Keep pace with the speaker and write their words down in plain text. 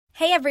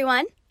Hey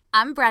everyone,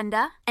 I'm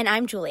Brenda. and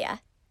I'm Julia,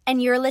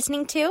 and you're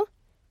listening to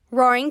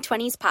Roaring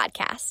Twenties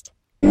Podcast.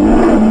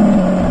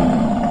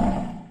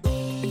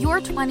 Your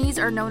 20s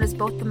are known as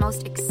both the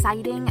most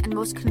exciting and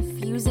most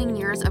confusing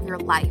years of your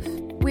life.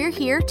 We're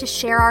here to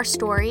share our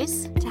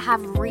stories, to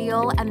have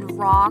real and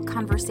raw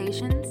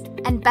conversations,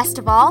 and best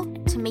of all,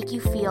 to make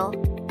you feel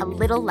a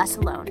little less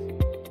alone.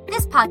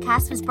 This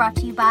podcast was brought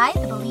to you by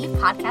the Believe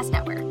Podcast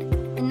Network,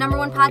 the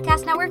 #1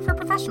 podcast network for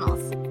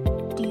professionals.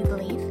 Do you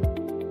believe?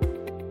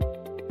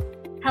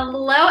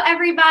 Hello,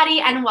 everybody,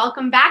 and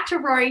welcome back to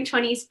Roaring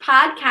Twenties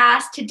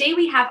Podcast. Today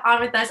we have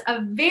on with us a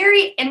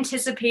very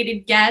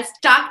anticipated guest,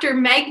 Dr.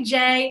 Meg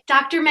Jay.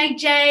 Dr. Meg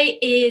Jay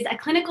is a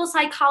clinical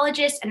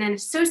psychologist and an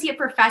associate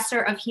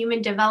professor of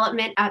human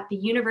development at the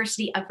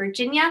University of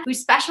Virginia, who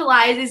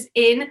specializes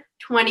in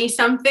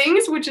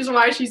 20-somethings, which is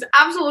why she's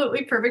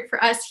absolutely perfect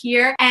for us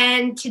here.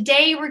 And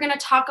today we're going to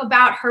talk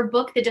about her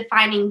book, The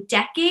Defining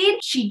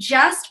Decade. She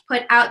just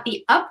put out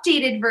the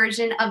updated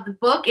version of the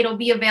book. It'll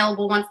be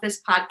available once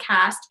this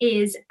podcast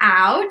is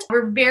out.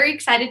 We're very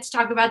excited to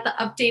talk about the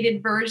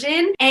updated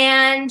version.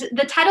 And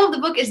the title of the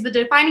book is The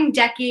Defining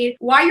Decade,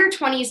 Why Your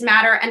 20s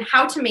Matter and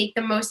How to Make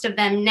the Most of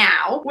Them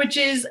Now, which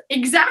is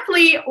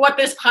exactly what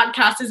this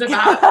podcast is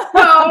about.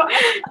 So,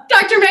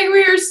 Dr. Meg,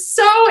 we are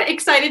so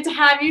excited to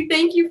have you.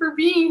 Thank you for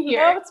being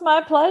here. Oh, it's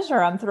my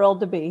pleasure. I'm thrilled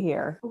to be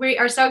here. We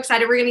are so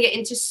excited. We're going to get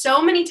into so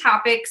many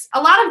topics,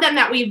 a lot of them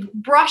that we've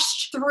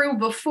brushed through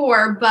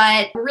before,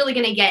 but we're really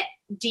going to get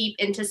deep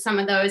into some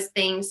of those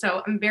things.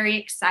 So I'm very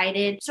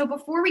excited. So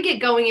before we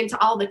get going into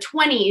all the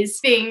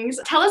 20s things,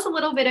 tell us a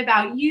little bit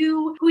about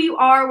you, who you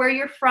are, where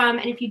you're from,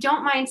 and if you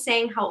don't mind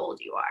saying how old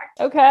you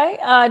are. Okay.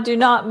 I do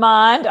not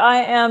mind.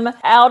 I am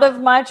out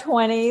of my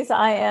 20s.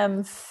 I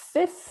am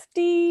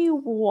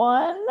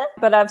 51,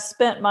 but I've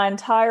spent my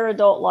entire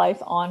adult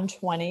life on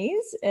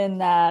 20s in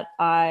that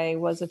I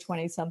was a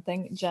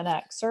 20-something Gen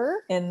Xer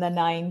in the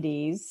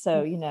 90s.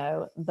 So, you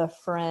know, the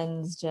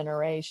Friends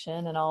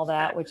generation and all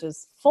that, which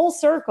is full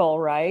circle,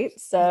 right?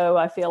 So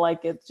I feel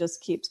like it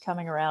just keeps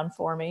coming around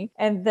for me.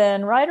 And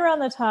then right around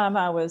the time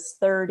I was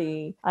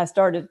 30, I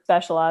started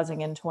specializing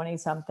in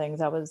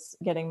 20-somethings. I was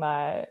getting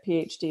my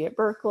PhD at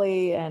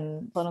Berkeley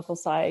and clinical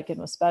psych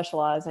and was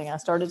specializing. I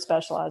started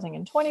specializing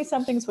in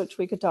 20-somethings, which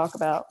we could talk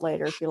about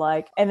later if you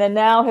like. And then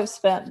now have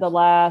spent the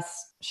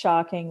last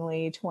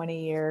shockingly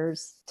 20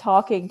 years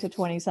talking to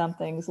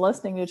 20-somethings,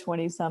 listening to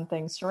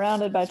 20-somethings,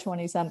 surrounded by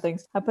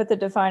 20-somethings. I put The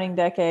Defining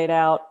Decade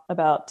out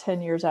about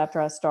 10 years after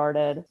I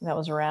started. That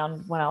was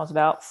around when I was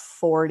about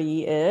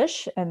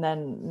 40-ish. And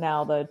then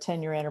now the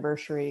 10-year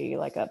anniversary,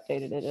 like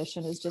updated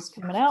edition is just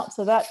coming out.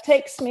 So that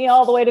takes me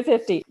all the way to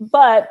 50.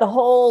 But the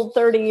whole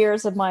 30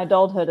 years of my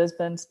adulthood has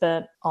been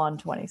spent on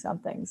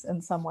 20-somethings in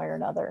some way or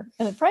another.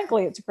 And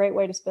frankly, it's a great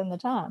way to spend the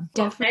time.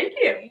 Thank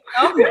you.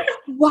 Oh,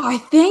 why,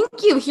 thank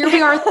you. Here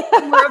we are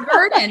thinking we're a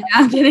burden.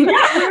 I'm kidding.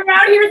 We're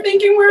out here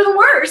thinking we're the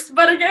worst,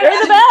 but again,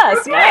 We're the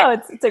best. No,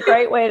 it's a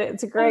great way to,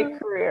 it's a great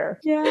career.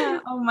 Yeah.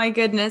 Oh my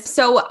goodness.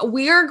 So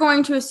we are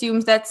going to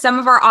assume that some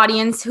of our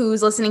audience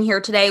who's listening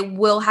here today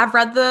will have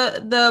read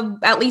the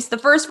at least the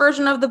first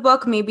version of the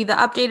book, maybe the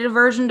updated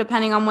version,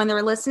 depending on when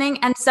they're listening,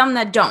 and some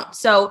that don't.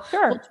 So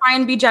we'll try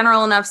and be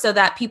general enough so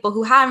that people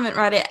who haven't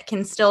read it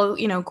can still,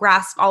 you know,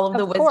 grasp all of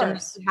the wisdom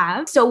that you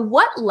have. So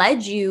what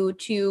led you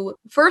to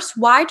first,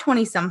 why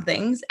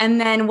 20-somethings? And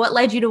then what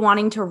led you to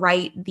wanting to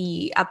write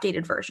the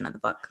updated version of the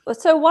book?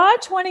 So why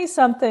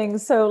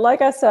 20-somethings? So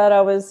like I said,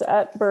 I was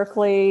at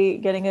Berkeley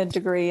getting a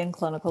degree in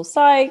clinical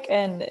psych.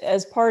 And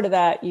as part of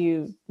that,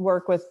 you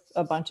work with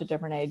a bunch of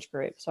different age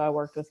groups. So I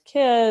worked with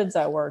kids,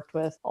 I worked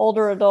with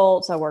older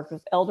adults, I worked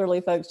with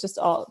elderly folks, just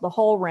the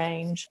whole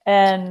range.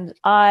 And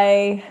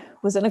I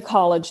was in a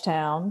college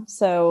town.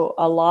 So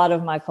a lot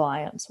of my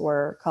clients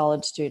were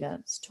college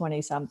students,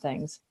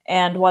 20-somethings.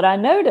 And what I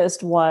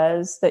noticed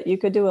was that you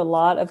could do a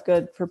lot of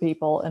good for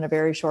people in a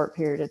very short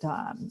period of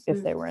time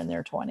if they were in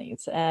their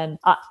 20s. And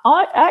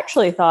I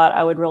actually thought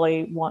I would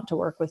really want to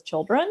work with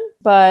children,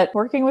 but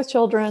working with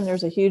children,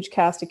 there's a huge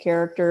cast of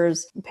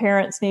characters.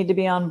 Parents need to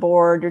be on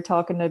board. You're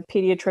talking to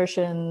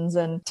pediatricians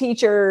and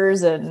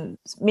teachers and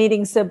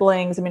meeting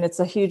siblings. I mean, it's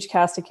a huge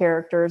cast of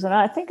characters. And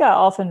I think I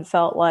often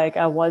felt like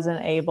I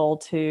wasn't able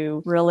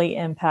to really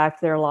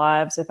impact their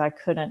lives if I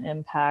couldn't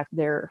impact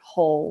their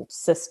whole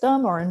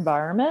system or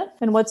environment.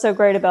 And what's so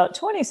great about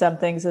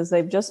 20-somethings is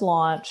they've just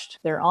launched,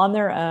 they're on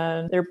their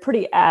own, they're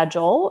pretty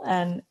agile,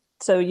 and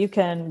so you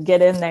can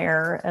get in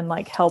there and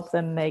like help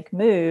them make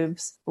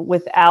moves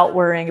without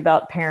worrying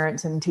about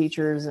parents and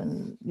teachers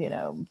and, you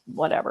know,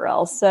 whatever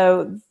else.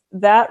 So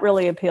that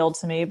really appealed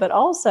to me. But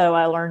also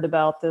I learned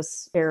about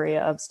this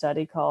area of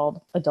study called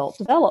adult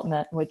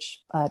development, which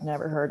I'd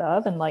never heard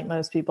of. And like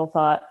most people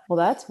thought, well,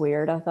 that's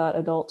weird. I thought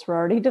adults were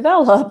already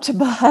developed.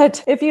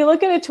 But if you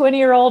look at a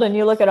 20-year-old and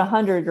you look at a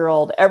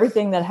 100-year-old,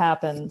 everything that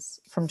happens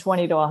from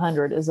 20 to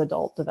 100 is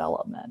adult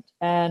development.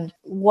 And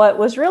what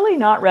was really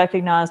not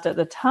recognized at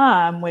the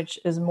time, which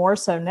is more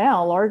so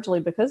now,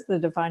 largely because of the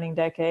defining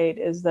decade,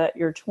 is that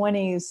your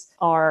 20s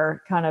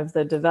are kind of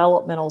the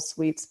developmental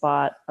sweet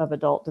spot of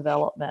adult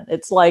development. development.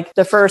 It's like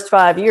the first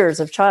 5 years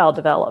of child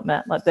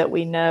development, like that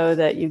we know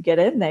that you get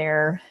in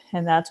there,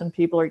 and that's when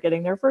people are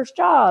getting their first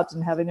jobs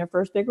and having their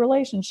first big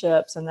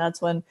relationships. And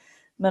that's when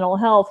mental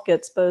health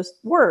gets both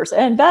worse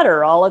and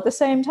better all at the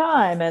same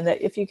time. And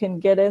that if you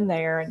can get in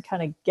there and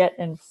kind of get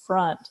in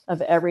front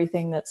of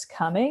everything that's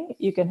coming,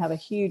 you can have a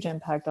huge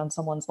impact on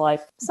someone's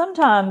life.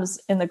 Sometimes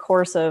in the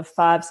course of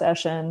 5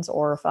 sessions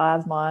or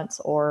 5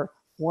 months or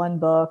one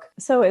book.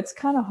 So it's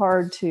kind of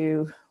hard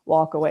to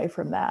walk away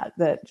from that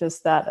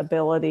just that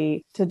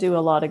ability to do a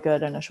lot of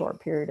good in a short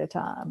period of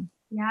time.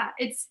 Yeah,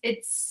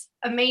 it's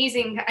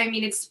amazing. I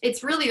mean,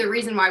 it's really the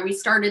reason why we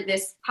started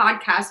this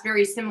podcast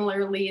very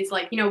similarly. Is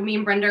like, me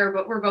and Brenda,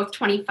 but we're both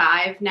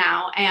 25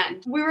 now.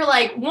 And we were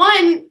like,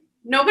 1,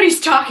 nobody's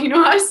talking to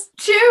us.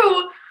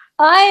 2,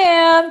 I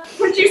am.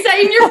 What you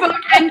say in your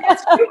book, and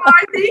yes, you are,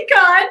 thank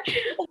God.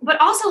 But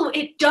also,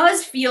 it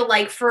does feel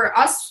like for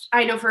us,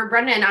 I know for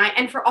Brenda and I,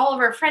 and for all of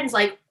our friends,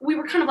 like we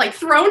were kind of like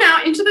thrown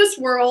out into this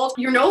world.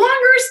 You're no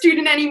longer a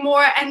student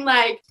anymore, and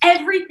like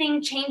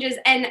everything changes.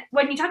 And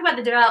when you talk about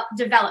the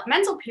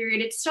developmental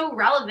period, it's so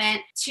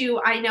relevant to,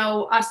 I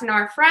know, us and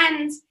our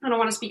friends. I don't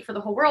want to speak for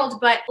the whole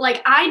world, but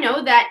like I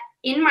know that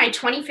in my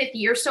 25th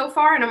year so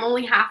far, and I'm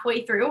only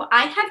halfway through,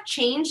 I have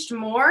changed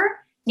more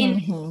in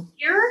this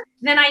year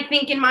than I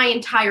think in my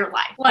entire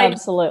life. Like,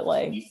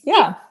 absolutely.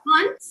 Yeah.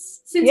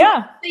 Months since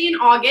in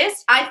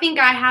August, I think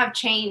I have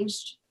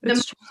changed than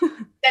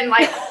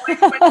like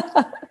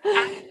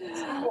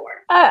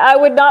I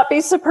would not be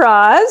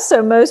surprised.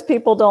 So most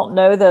people don't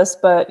know this,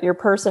 but your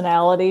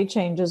personality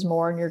changes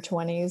more in your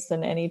 20s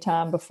than any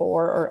time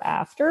before or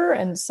after.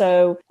 And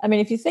so, I mean,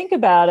 if you think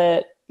about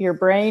it, your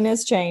brain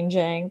is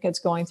changing. It's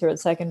going through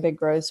its second big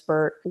growth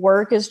spurt.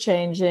 Work is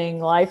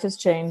changing. Life is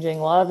changing.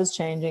 Love is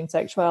changing.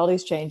 Sexuality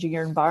is changing.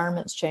 Your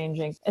environment's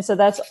changing. And so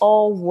that's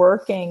all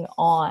working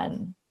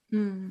on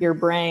your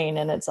brain,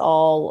 and it's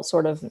all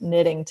sort of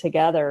knitting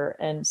together.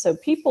 And so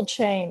people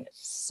change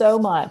so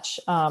much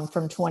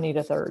from 20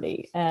 to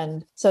 30.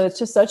 And so it's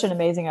just such an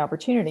amazing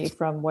opportunity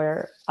from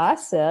where I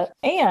sit.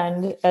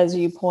 And as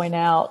you point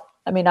out,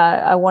 I mean,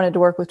 I wanted to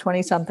work with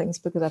 20-somethings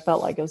because I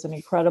felt like it was an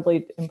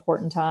incredibly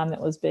important time that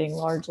was being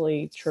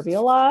largely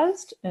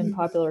trivialized in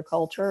popular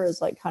culture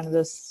as like kind of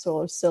this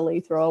sort of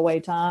silly throwaway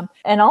time.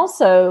 And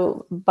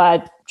also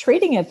by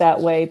treating it that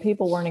way,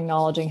 people weren't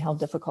acknowledging how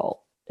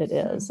difficult it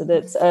is.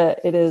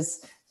 It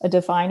is a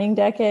defining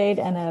decade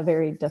and a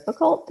very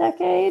difficult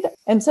decade.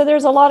 And so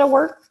there's a lot of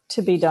work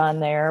to be done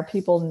there.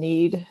 People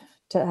need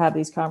to have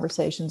these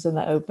conversations in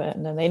the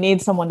open, and they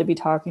need someone to be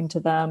talking to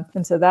them.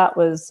 And so that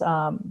was,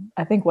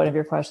 I think one of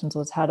your questions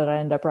was, how did I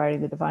end up writing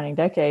The Defining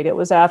Decade? It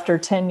was after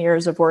 10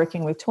 years of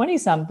working with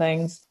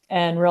 20-somethings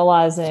and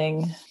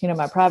realizing,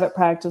 my private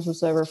practice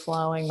was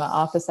overflowing. My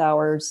office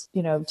hours,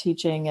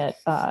 teaching at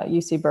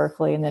UC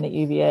Berkeley and then at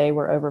UVA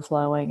were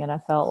overflowing. And I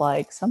felt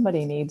like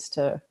somebody needs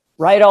to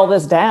write all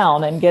this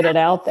down and get it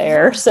out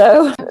there.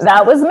 So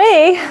that was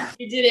me.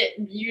 You did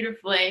it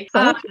beautifully.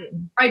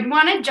 I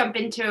want to jump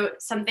into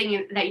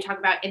something that you talk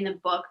about in the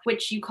book,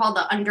 which you call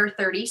the under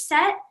 30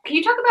 set. Can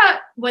you talk about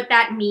what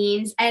that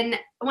means? And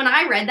when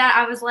I read that,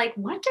 I was like,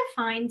 what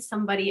defines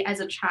somebody as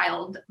a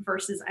child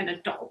versus an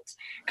adult?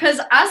 Because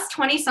us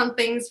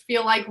 20-somethings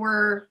feel like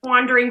we're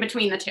wandering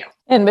between the two.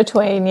 In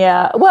between,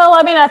 yeah. Well,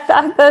 I mean,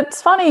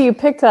 that's funny you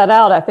picked that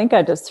out. I think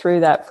I just threw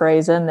that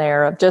phrase in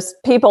there of just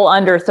people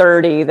under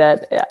 30 that,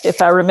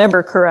 if I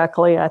remember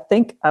correctly, I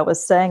think I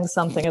was saying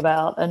something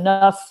about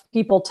enough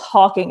people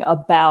talking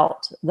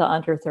about the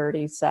under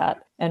 30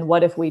 set. And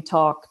what if we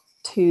talk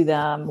to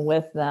them,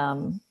 with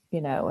them,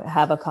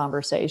 have a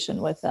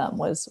conversation with them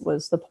was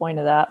the point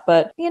of that.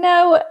 But,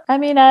 I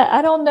mean,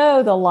 I don't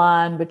know the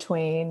line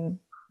between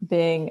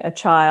being a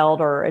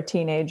child or a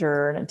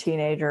teenager and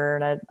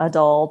an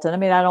adult. And I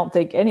mean, I don't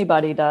think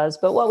anybody does,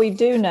 but what we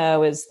do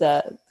know is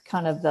the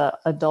kind of the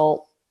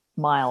adult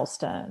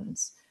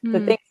milestones, the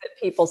things that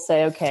people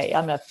say, okay,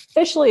 I'm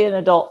officially an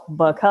adult,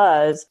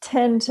 because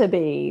tend to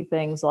be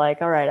things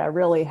like, all right, I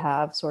really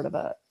have sort of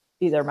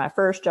either my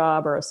first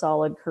job or a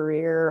solid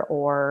career,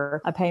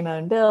 or I pay my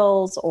own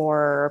bills,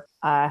 or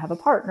I have a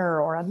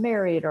partner, or I'm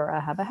married, or I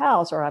have a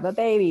house, or I have a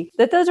baby.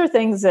 That those are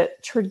things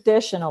that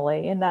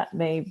traditionally, and that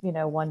may,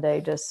 one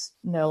day just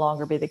no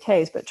longer be the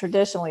case, but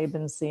traditionally have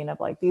been seen of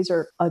like, these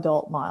are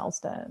adult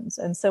milestones.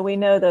 And so we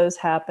know those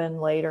happen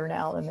later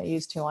now than they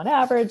used to on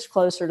average,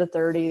 closer to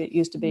 30. It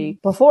used to be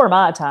before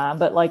my time,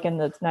 but like in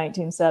the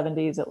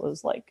 1970s, it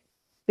was like,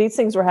 these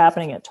things were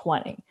happening at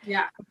 20.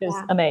 Yeah. Which is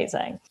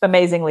amazing.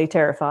 Amazingly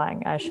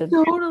terrifying, I should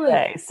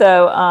say.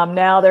 So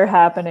now they're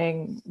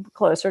happening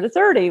closer to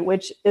 30,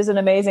 which is an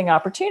amazing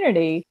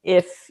opportunity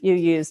if you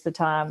use the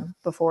time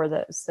before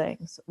those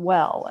things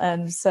well.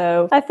 And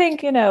so I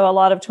think, a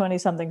lot of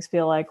 20-somethings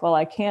feel like, well,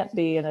 I can't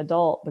be an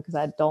adult because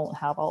I don't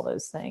have all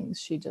those things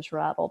she just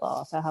rattled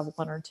off. I have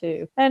one or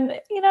two. And,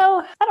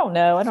 I don't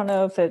know. I don't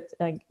know if it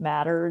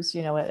matters,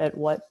 at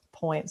what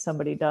point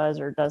somebody does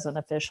or doesn't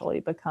officially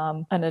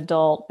become an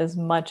adult, as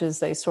much as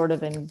they sort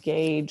of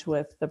engage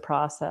with the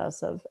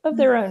process of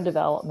their own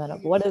development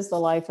of what is the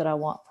life that I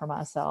want for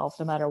myself,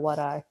 no matter what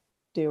I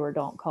do or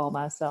don't call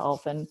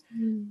myself, and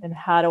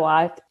how do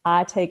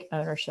I take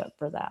ownership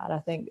for that? I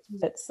think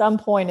at some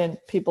point in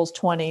people's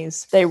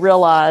 20s, they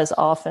realize,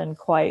 often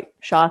quite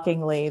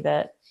shockingly,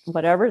 that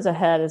whatever's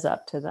ahead is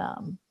up to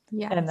them.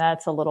 Yeah. And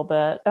that's a little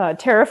bit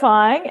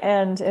terrifying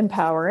and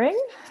empowering.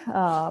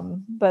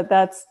 But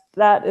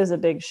that is a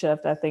big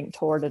shift, I think,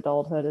 toward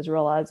adulthood, is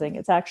realizing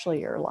it's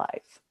actually your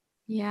life.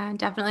 Yeah,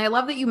 definitely. I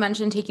love that you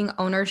mentioned taking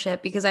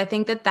ownership, because I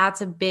think that that's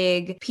a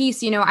big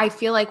piece. I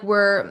feel like I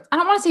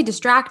don't want to say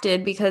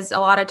distracted, because a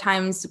lot of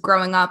times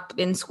growing up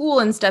in school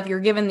and stuff,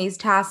 you're given these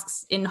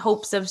tasks in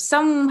hopes of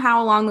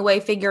somehow along the way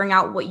figuring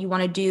out what you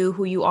want to do,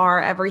 who you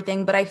are,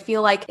 everything. But I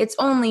feel like it's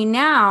only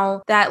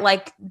now that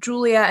like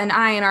Julia and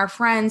I and our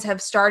friends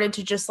have started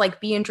to just like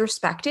be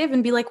introspective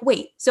and be like,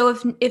 wait, so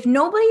if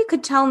nobody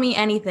could tell me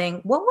anything,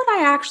 what would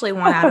I actually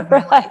want out of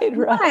my life? What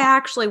would I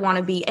actually want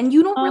to be? And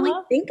you don't really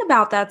think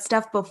about that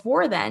stuff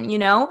before then,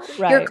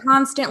 you're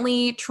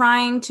constantly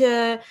trying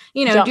to,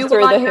 jump do a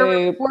through lot the of your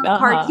hoop. work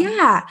hard.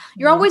 Yeah.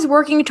 You're always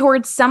working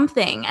towards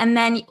something. And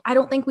then I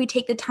don't think we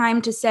take the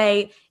time to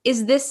say,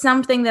 is this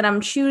something that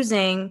I'm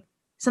choosing,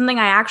 something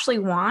I actually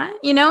want,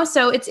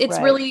 So it's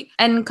really,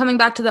 and coming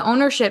back to the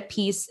ownership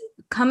piece,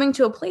 coming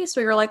to a place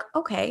where you're like,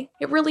 okay,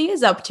 it really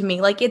is up to me.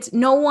 Like I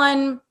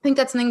think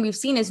that's something we've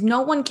seen, is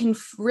no one can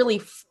really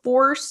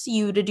force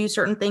you to do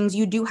certain things.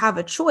 You do have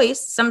a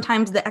choice.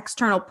 Sometimes the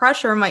external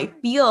pressure might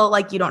feel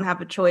like you don't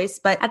have a choice,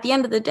 but at the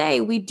end of the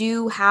day, we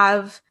do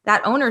have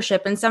that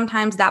ownership. And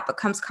sometimes that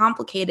becomes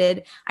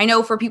complicated. I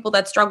know for people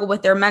that struggle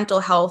with their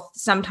mental health,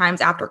 sometimes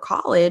after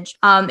college,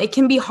 it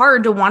can be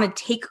hard to want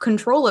to take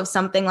control of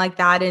something like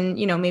that and,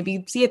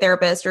 maybe see a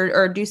therapist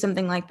or do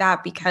something like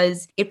that,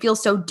 because it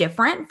feels so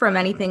different from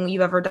anything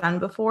you've ever done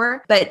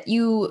before. But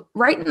you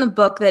write in the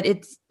book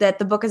that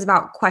the book is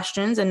about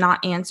questions and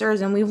not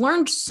answers. And we've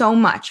learned so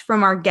much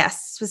from our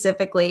guests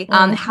specifically,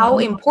 how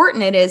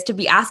important it is to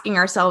be asking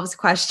ourselves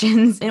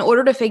questions in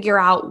order to figure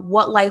out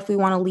what life we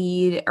want to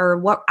lead or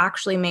what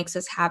actually makes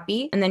us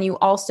happy. And then you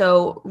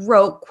also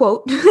wrote,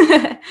 quote,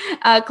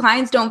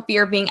 clients don't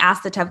fear being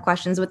asked the tough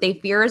questions. What they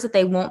fear is that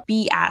they won't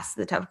be asked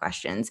the tough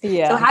questions.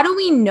 Yeah. So how do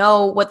we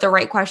know what the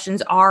right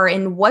questions are?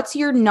 And what's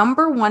your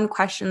number one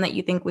question that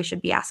you think we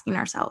should be asking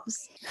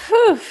ourselves?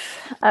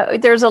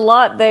 There's a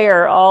lot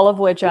there, all of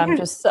which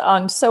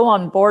I'm so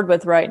on board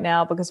with right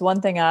now, because one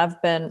thing I've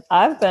been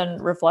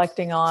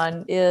reflecting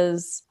on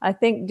is, I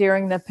think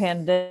during the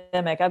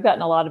pandemic, I've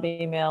gotten a lot of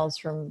emails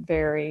from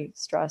very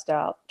stressed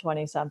out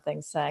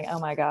 20-somethings saying, oh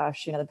my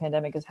gosh, the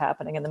pandemic is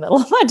happening in the middle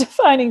of my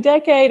defining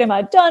decade. Am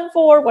I done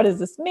for? What does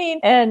this mean?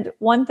 And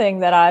one thing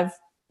that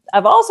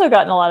I've also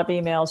gotten a lot of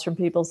emails from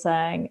people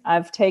saying,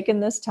 I've taken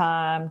this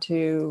time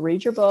to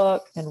read your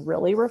book and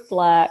really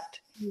reflect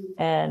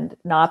and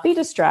not be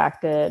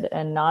distracted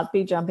and not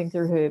be jumping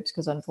through hoops,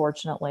 because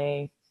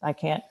unfortunately I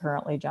can't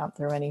currently jump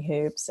through any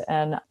hoops,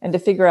 and to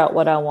figure out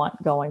what I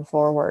want going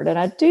forward. And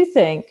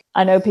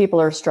I know people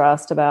are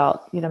stressed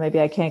about, maybe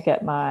I can't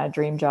get my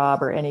dream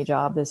job or any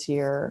job this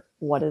year.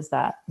 What does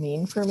that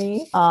mean for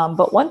me?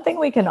 But one thing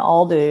we can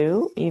all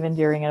do, even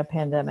during a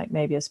pandemic,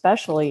 maybe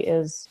especially,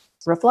 is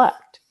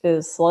reflect,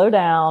 is slow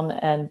down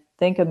and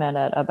think a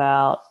minute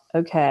about,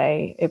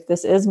 okay, if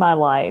this is my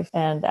life,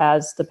 and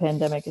as the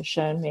pandemic has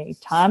shown me,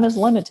 time is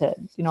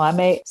limited.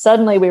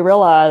 We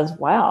realize,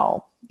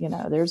 wow,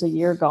 there's a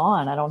year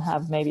gone. I don't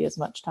have maybe as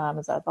much time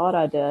as I thought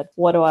I did.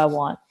 What do I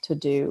want to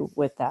do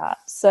with that?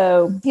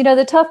 So,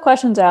 the tough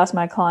questions I ask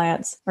my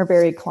clients are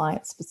very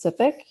client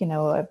specific.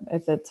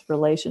 If it's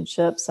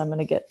relationships, I'm going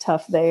to get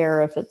tough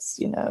there. If it's,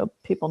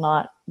 people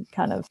not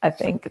kind of, I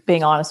think,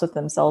 being honest with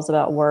themselves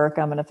about work,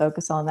 I'm going to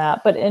focus on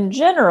that. But in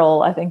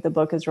general, I think the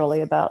book is really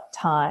about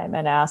time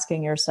and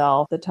asking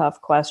yourself the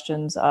tough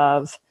questions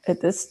of,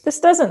 this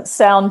doesn't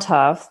sound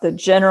tough, the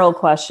general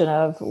question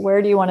of,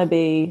 where do you want to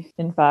be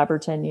in 5 or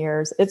 10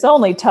 years? It's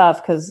only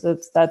tough because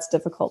that's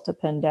difficult to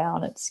pin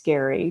down. It's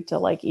scary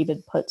to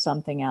even put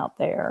something out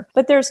there.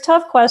 But there's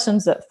tough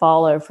questions that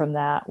follow from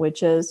that,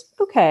 which is,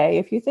 okay,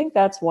 if you think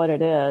that's what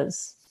it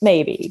is,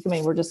 maybe.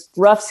 We're just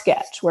rough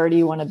sketch. Where do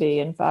you want to be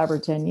in 5 or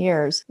 10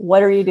 years?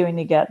 What are you doing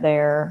to get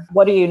there?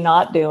 What are you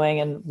not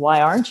doing and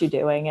why aren't you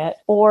doing it?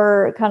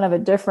 Or kind of a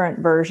different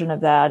version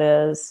of that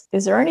is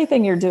there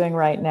anything you're doing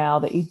right now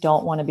that you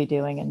don't want to be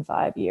doing in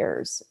 5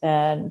 years?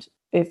 And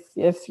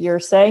if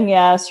you're saying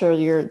yes,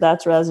 or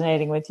that's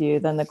resonating with you,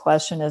 then the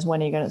question is,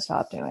 when are you going to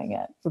stop doing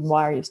it? And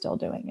why are you still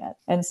doing it?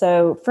 And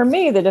so for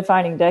me, The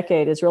Defining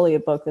Decade is really a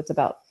book that's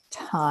about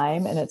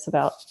time, and it's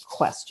about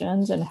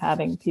questions and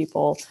having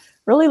people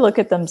really look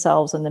at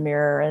themselves in the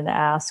mirror and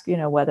ask,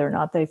 whether or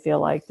not they feel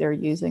like they're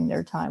using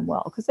their time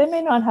well, because they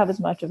may not have as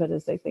much of it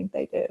as they think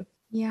they do.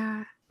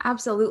 Yeah,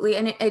 absolutely.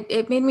 And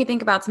it made me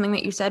think about something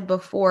that you said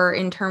before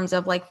in terms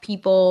of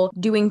people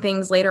doing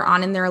things later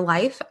on in their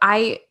life.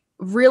 I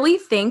really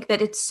think that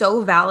it's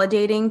so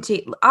validating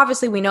to,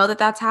 obviously we know that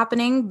that's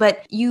happening,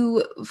 but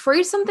you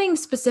phrase something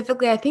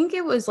specifically, I think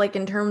it was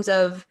in terms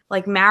of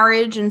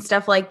marriage and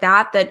stuff like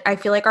that I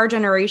feel like our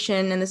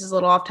generation, and this is a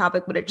little off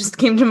topic, but it just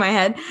came to my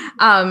head,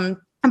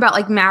 about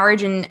like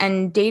marriage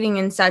and dating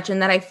and such,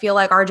 and that I feel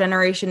like our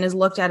generation is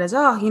looked at as,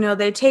 oh, you know,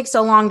 they take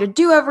so long to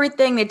do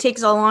everything, they take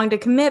so long to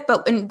commit.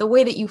 But in the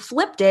way that you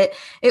flipped it,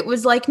 it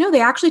was like, no,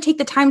 they actually take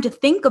the time to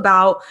think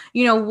about,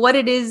 you know, what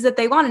it is that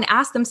they want and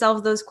ask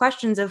themselves those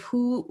questions of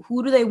who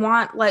do they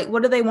want, like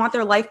what do they want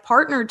their life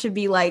partner to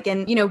be like,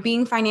 and, you know,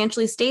 being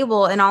financially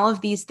stable and all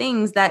of these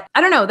things that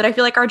I don't know, that I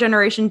feel like our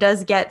generation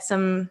does get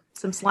some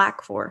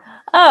slack for.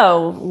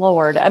 Oh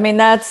Lord. I mean,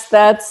 so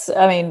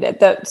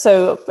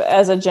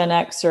as a Gen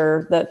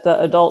Xer, that the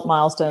adult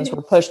milestones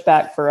were pushed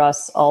back for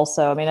us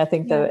also. I mean, I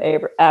think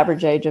the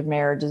average age of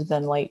marriage has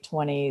been late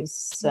 20s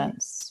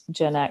since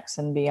Gen X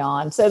and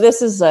beyond. So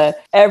this is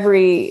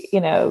every,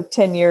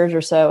 10 years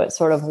or so, it's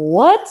sort of,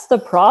 what's the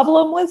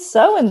problem with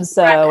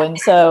so-and-so? And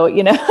so,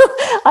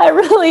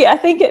 I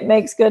think it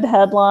makes good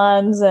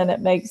headlines, and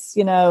it makes,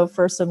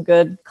 for some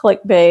good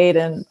clickbait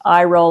and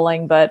eye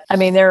rolling. But I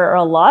mean, there are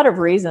a lot of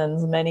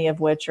reasons, many of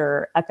which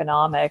are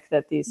economic,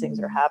 that these things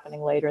are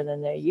happening later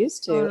than they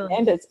used to. Totally.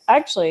 And it's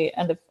actually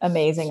an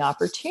amazing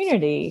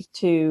opportunity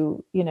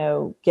to,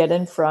 get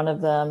in front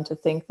of them, to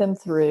think them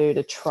through,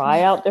 to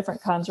try out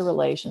different kinds of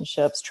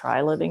relationships,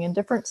 try living in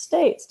different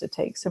states, to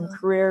take some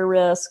career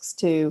risks,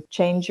 to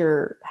change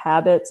your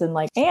habits and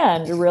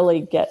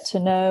really get to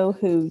know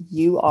who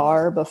you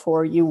are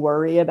before you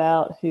worry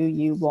about who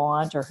you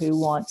want or who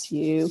wants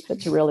you, but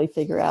to really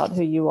figure out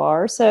who you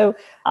are. So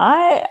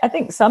I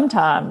think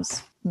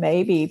sometimes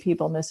maybe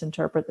people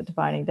misinterpret the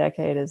defining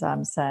decade as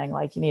I'm saying,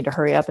 like, you need to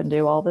hurry up and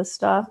do all this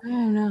stuff. I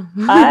don't know.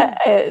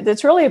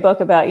 It's really a book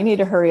about you need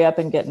to hurry up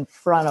and get in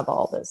front of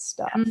all this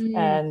stuff.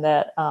 And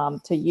that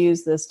to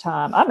use this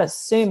time, I'm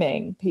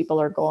assuming people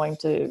are going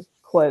to,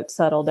 quote,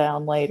 settle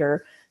down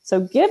later. So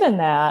given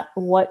that,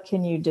 what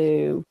can you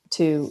do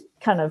to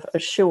kind of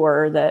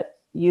assure that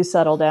you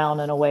settle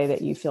down in a way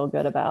that you feel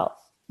good about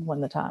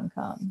when the time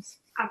comes?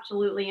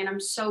 Absolutely. And I'm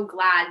so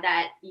glad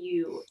that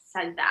you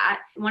said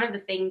that. One of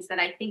the things that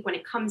I think when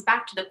it comes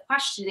back to the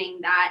questioning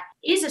that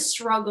is a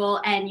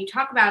struggle, and you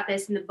talk about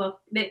this in the book,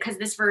 because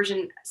this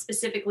version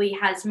specifically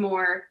has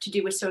more to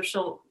do with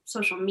social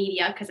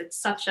media, because it's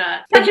such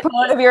a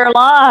part of your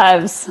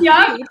lives.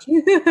 Yeah.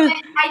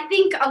 I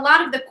think a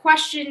lot of the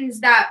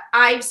questions that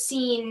I've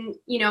seen,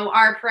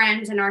 our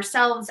friends and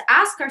ourselves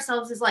ask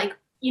ourselves is like,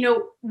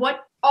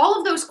 what all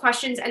of those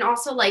questions, and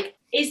also like,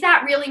 is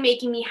that really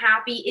making me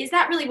happy? Is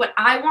that really what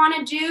I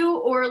want to do?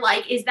 Or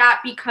like, is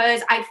that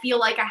because I feel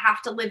like I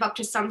have to live up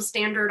to some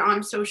standard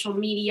on social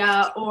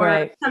media,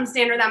 or some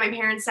standard that my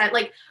parents said?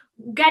 Like,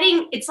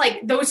 it's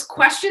like those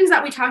questions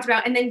that we talked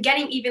about, and then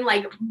getting even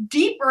like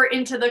deeper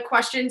into the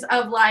questions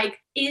of like,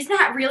 is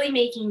that really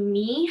making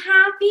me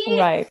happy?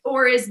 Right.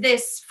 Or is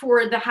this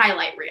for the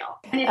highlight reel?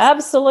 And it's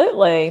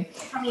absolutely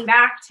coming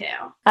back to.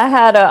 I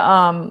had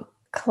a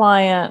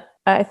client,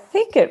 I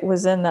think it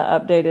was in the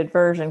updated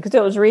version because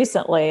it was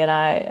recently, and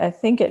I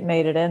think it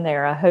made it in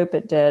there. I hope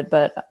it did,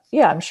 but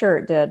yeah, I'm sure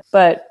it did.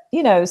 But,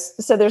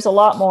 so there's a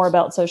lot more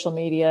about social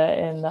media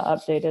in the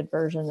updated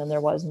version than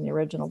there was in the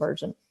original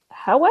version.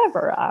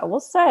 However, I will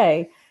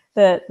say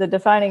that the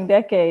Defining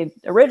Decade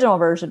original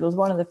version was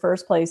one of the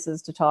first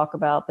places to talk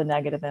about the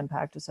negative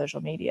impact of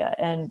social media.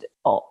 And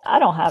I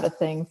don't have a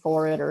thing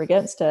for it or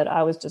against it.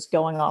 I was just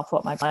going off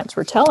what my clients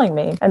were telling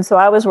me. And so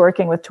I was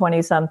working with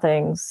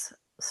 20-somethings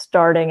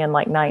starting in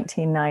like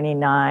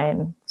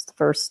 1999.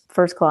 The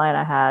first client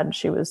I had,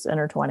 she was in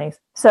her 20s.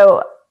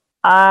 So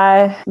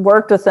I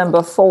worked with them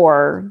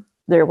before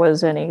there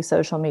was any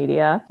social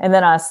media, and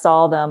then I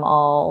saw them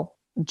all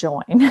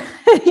join.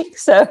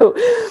 So,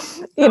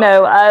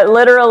 I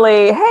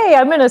literally, hey,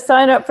 I'm going to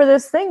sign up for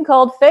this thing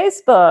called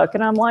Facebook.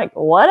 And I'm like,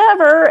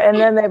 whatever. And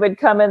then they would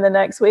come in the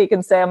next week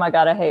and say, oh my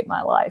God, I hate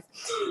my life.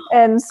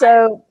 And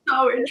so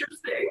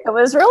interesting. It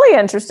was really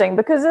interesting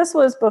because this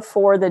was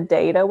before the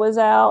data was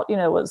out.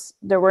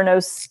 There were no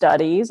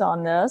studies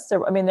on this.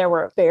 There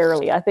were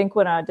barely. I think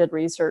when I did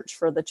research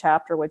for the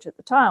chapter, which at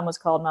the time was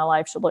called My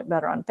Life Should Look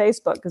Better on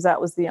Facebook, because that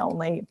was the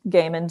only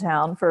game in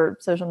town for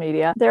social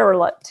media, there were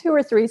like 2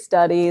 or 3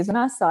 studies, and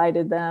I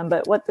cited them.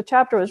 But what the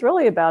chapter was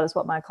really about is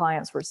what my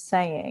clients were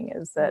saying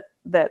is that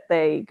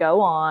they go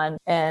on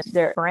and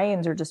their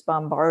brains are just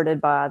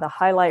bombarded by the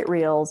highlight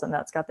reels, and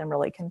that's got them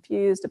really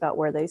confused about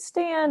where they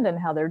stand and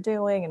how they're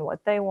doing and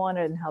what they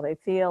wanted and how they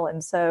feel.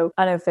 And so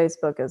I know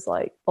Facebook is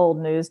like old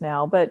news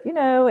now, but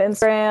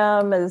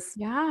Instagram is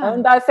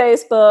owned by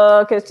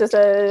Facebook. It's just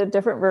a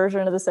different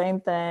version of the same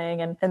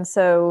thing. And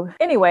so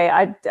anyway,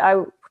 I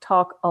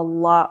talk a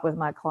lot with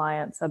my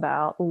clients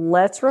about,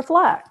 let's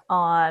reflect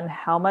on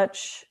how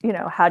much,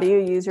 how do you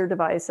use your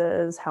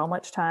devices? How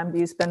much time do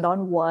you spend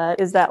on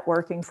what? Is that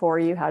working for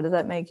you? How does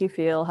that make you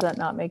feel? How does that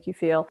not make you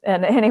feel?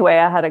 And anyway,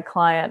 I had a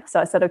client. So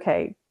I said,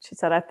 okay, she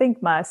said, I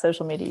think my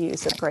social media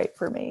use is great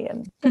for me.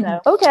 And,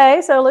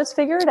 okay, so let's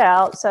figure it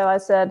out. So I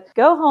said,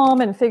 go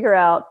home and figure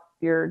out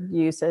your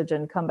usage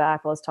and come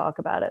back. Let's talk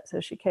about it. So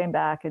she came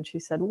back and she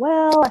said,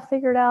 well, I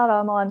figured out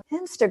I'm on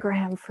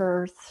Instagram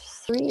for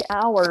 3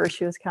 hours.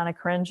 She was kind of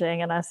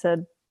cringing. And I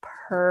said,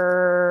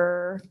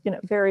 per,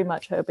 very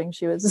much hoping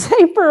she would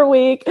say per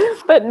week,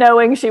 but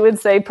knowing she would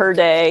say per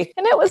day,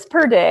 and it was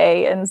per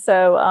day. And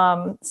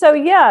so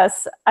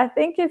yes, I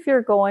think if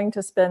you're going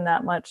to spend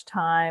that much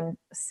time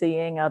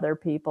seeing other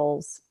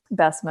people's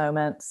best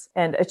moments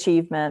and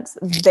achievements,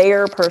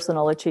 their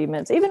personal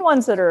achievements, even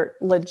ones that are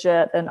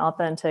legit and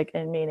authentic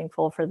and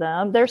meaningful for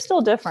them, they're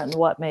still different than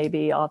what may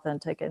be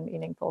authentic and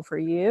meaningful for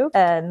you.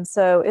 And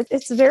so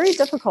it's very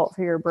difficult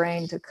for your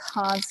brain to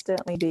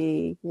constantly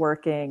be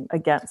working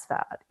against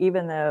that,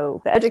 even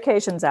though the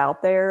education's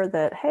out there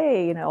that,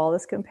 hey, all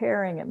this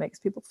comparing, it makes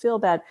people feel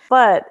bad,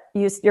 but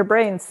your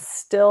brain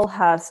still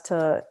has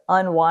to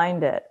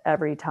unwind it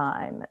every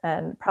time.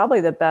 And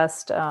probably the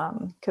best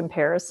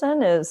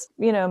comparison is,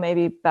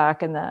 maybe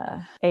back in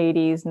the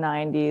 80s,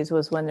 90s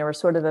was when there was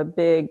sort of a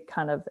big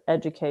kind of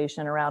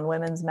education around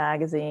women's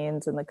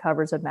magazines and the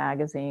covers of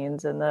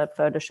magazines and the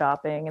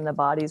photoshopping and the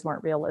bodies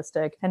weren't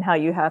realistic, and how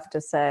you have to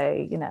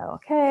say,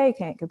 okay,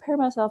 can't compare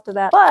myself to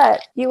that.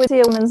 But you would see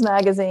a women's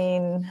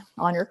magazine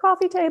on your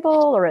coffee table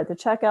or at the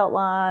checkout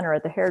line or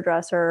at the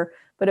hairdresser,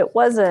 but it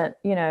wasn't,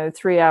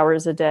 3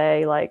 hours a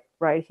day, like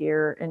right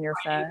here in your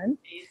phone.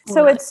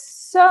 So it's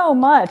so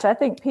much. I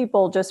think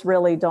people just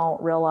really don't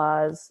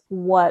realize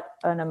what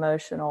an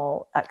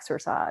emotional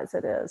exercise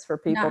it is for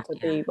people to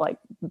be like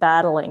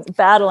battling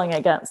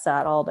against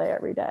that all day,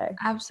 every day.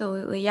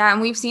 Absolutely. Yeah.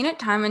 And we've seen it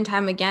time and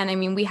time again. I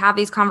mean, we have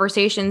these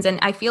conversations, and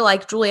I feel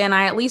like Julia and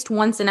I, at least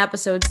once an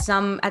episode,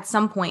 at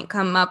some point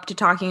come up to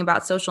talking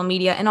about social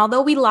media. And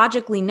although we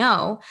logically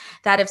know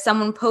that if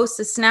someone posts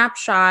a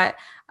snapshot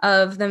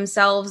of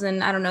themselves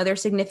and, I don't know, their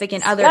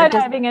significant other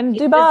skydiving in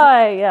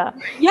Dubai.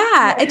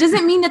 Yeah. It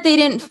doesn't mean that they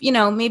didn't,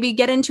 maybe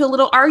get into a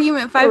little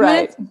argument 5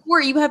 minutes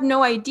before. You have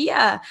no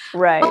idea.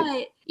 Right.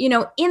 But,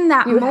 in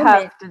that you moment,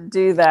 have to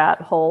do that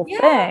whole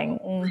thing.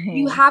 Mm-hmm.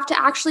 You have to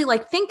actually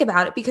think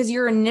about it, because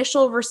your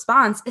initial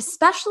response,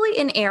 especially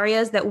in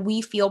areas that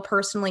we feel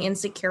personally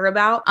insecure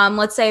about,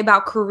 let's say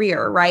about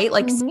career, right?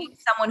 Like seeing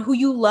someone who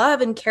you love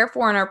and care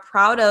for and are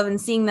proud of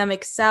and seeing them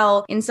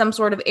excel in some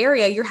sort of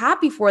area, you're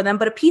happy for them.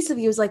 But a piece of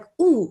you is like,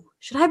 ooh,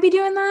 should I be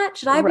doing that?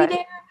 Should I be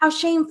there? How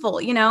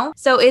shameful,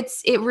 So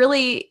it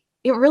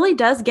really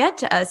does get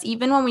to us,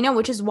 even when we know,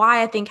 which is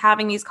why I think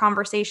having these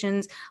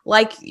conversations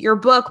like your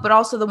book, but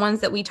also the ones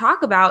that we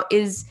talk about,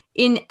 is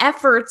in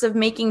efforts of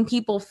making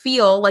people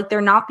feel like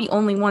they're not the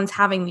only ones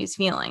having these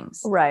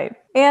feelings. Right.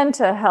 And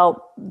to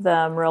help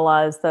them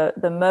realize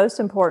the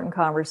most important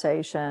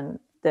conversation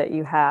that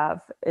you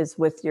have is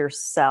with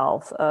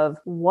yourself of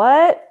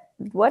what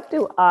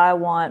do I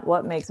want?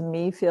 What makes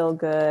me feel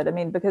good? I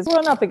mean, because we're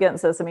run up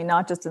against this,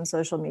 not just in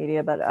social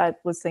media, but I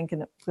was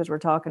thinking, because we're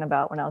talking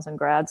about when I was in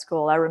grad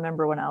school, I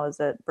remember when I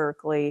was at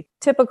Berkeley,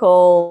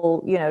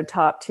 typical,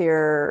 top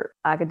tier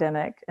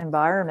academic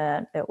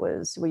environment, it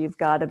was, well, you've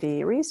got to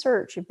be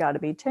research, you've got to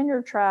be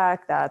tenure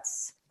track.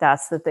 That's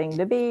the thing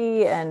to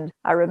be. And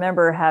I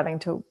remember having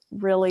to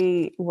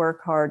really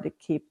work hard to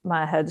keep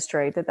my head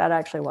straight that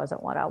actually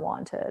wasn't what I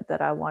wanted,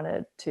 that I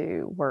wanted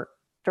to work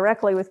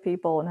directly with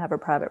people and have a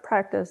private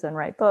practice and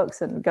write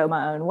books and go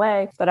my own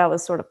way. But I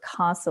was sort of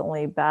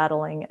constantly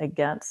battling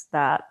against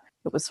that.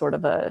 It was sort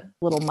of a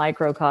little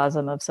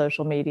microcosm of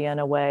social media in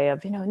a way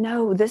of,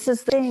 no, this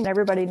is the thing,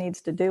 everybody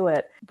needs to do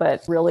it,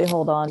 but really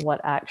hold on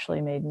what actually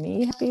made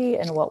me happy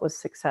and what was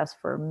success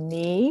for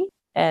me.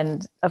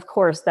 And of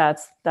course,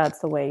 that's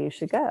the way you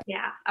should go.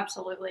 Yeah,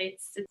 absolutely.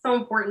 It's so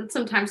important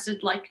sometimes to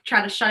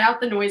try to shut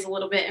out the noise a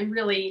little bit and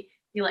really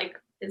be like,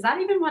 is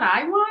that even what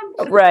I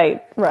want?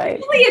 Right. Really,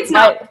 it's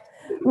not.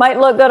 Might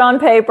look good on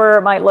paper,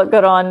 it might look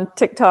good on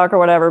TikTok or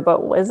whatever,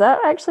 but is that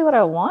actually what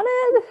I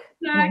wanted?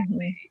 Exactly.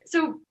 Mm-hmm.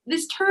 So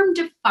this term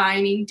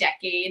defining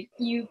decade,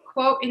 you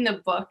quote in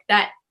the book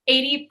that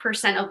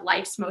 80% of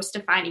life's most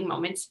defining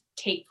moments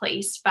take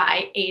place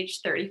by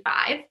age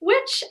 35,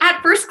 which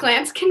at first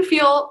glance can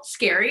feel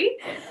scary.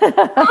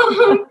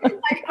 Oh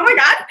my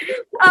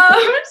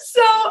God.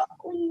 So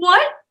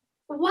what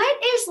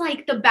is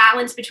the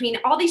balance between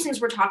all these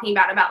things we're talking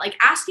about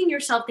asking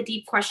yourself the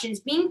deep questions,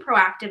 being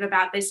proactive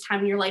about this time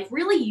in your life,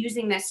 really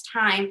using this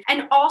time,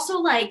 and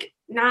also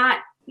not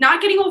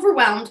getting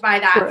overwhelmed by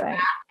that, right,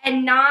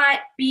 and not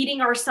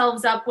beating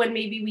ourselves up when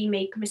maybe we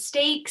make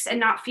mistakes, and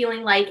not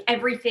feeling like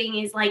everything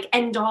is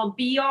end all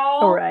be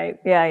all. Right.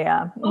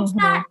 Yeah. What's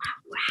that?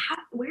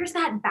 Where's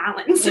that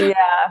balance? Yeah.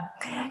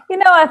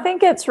 I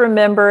think it's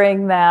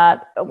remembering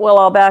that, well,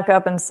 I'll back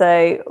up and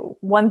say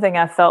one thing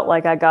I felt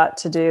like I got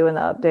to do in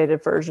the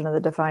updated version of the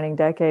Defining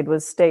Decade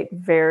was state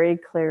very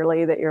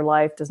clearly that your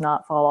life does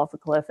not fall off a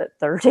cliff at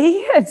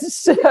 30. And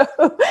so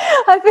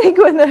I think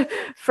when the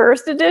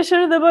first edition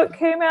of the book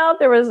came out,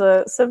 there was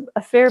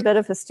a fair bit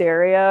of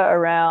hysteria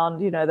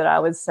around, that I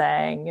was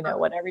saying,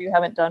 whatever you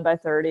haven't done by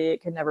 30,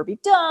 it can never be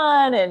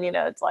done. And,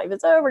 it's life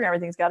is over and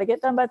everything's got to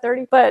get done by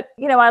 30. But,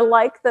 I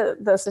like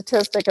the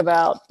statistic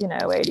about,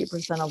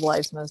 80% of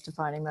life's most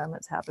defining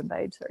moments happen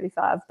by age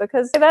 35,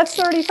 because that's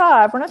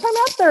 35. We're not talking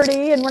about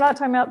 30 and we're not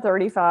talking about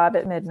 35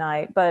 at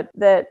midnight, but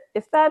that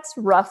if that's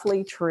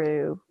roughly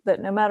true,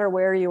 that no matter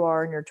where you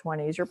are in your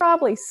 20s, you're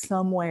probably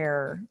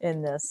somewhere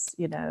in this,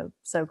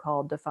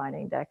 so-called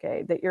defining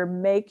decade, that you're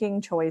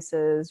making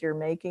choices, you're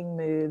making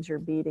moves, you're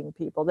beating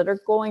people that are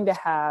going to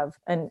have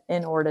an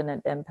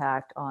inordinate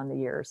impact on the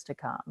years to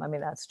come. I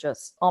mean, that's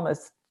just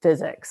almost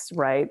physics,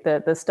 right?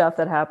 The stuff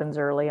that happens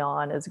early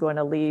on is going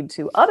to lead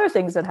to other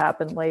things that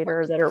happen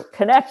later that are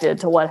connected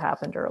to what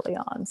happened early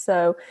on.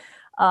 So,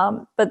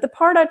 but the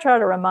part I try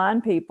to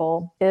remind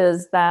people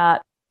is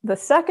that the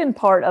second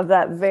part of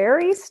that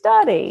very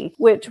study,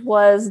 which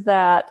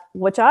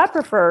I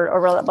preferred,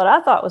 or what I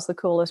thought was the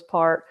coolest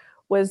part,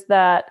 was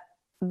that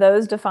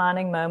those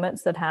defining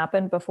moments that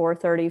happened before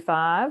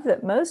 35,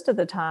 that most of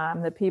the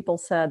time the people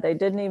said they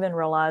didn't even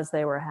realize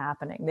they were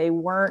happening. They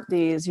weren't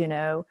these,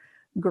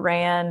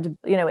 grand,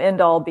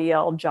 end all be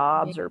all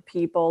jobs or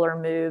people or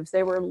moves.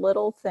 They were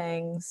little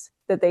things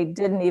that they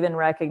didn't even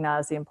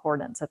recognize the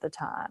importance at the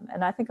time.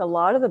 And I think a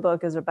lot of the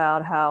book is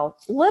about how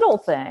little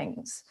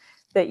things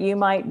that you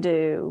might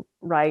do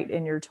right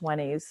in your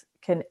 20s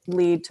can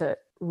lead to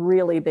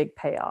really big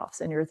payoffs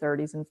in your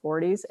 30s and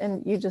 40s.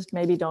 And you just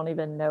maybe don't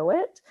even know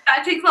it.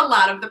 That takes a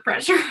lot of the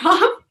pressure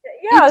off.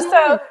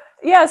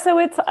 So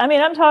it's,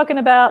 I'm talking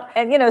about,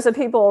 and, so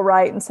people will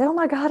write and say, oh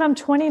my God, I'm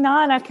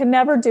 29. I can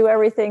never do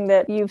everything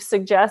that you've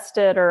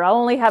suggested, or I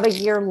only have a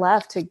year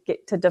left to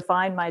get to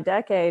define my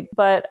decade.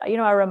 But,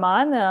 I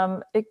remind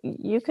them,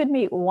 you could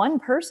meet one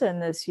person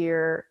this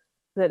year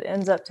that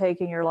ends up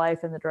taking your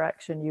life in the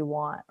direction you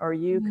want, or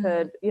you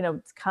could,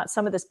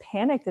 some of this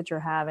panic that you're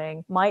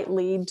having might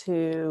lead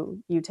to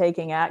you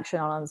taking action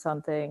on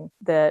something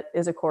that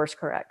is a course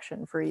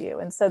correction for you.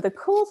 And so the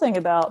cool thing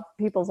about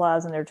people's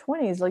lives in their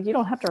 20s, like, you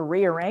don't have to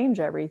rearrange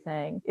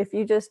everything. If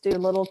you just do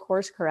little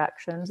course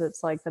corrections,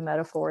 it's like the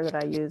metaphor that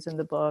I use in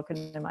the book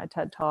and in my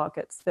TED Talk.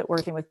 It's that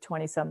working with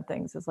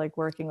 20-somethings is like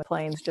working with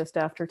planes just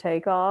after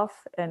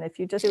takeoff. And if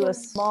you just do a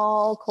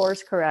small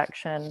course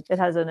correction, it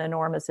has an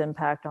enormous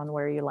impact on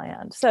where you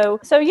land. So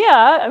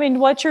yeah,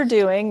 what you're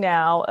doing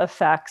now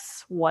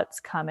affects what's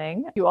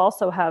coming. You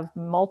also have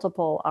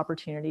multiple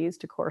opportunities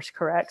to course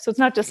correct. So it's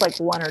not just like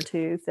one or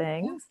two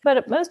things,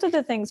 but most of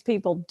the things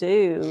people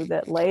do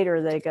that later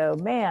they go,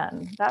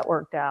 man, that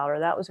worked out, or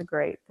that was a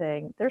great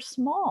thing. They're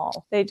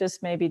small. They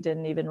just maybe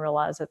didn't even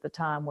realize at the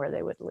time where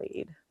they would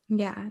lead.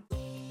 Yeah.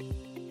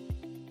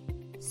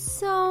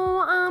 So,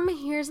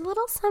 here's a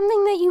little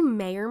something that you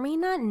may or may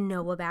not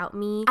know about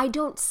me. I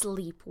don't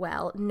sleep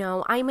well.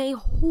 No, I'm a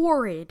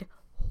horrid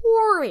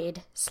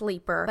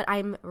sleeper, but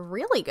I'm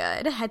really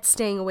good at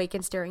staying awake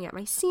and staring at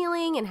my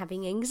ceiling and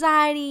having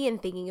anxiety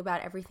and thinking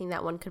about everything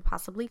that one could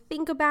possibly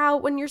think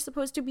about when you're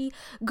supposed to be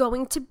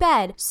going to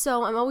bed.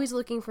 So I'm always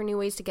looking for new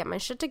ways to get my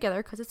shit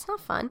together because it's not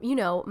fun.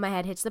 My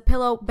head hits the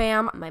pillow,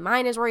 bam, my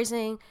mind is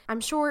racing.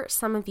 I'm sure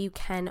some of you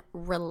can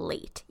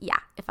relate. Yeah,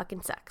 it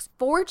fucking sucks.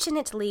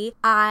 Fortunately,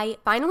 I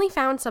finally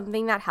found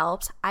something that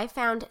helps. I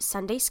found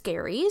Sunday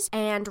Scaries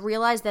and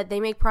realized that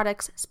they make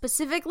products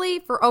specifically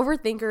for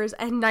overthinkers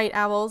and night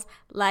owls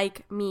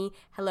like me.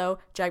 Hello,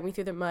 drag me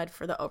through the mud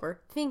for the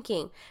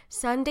overthinking.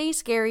 Sunday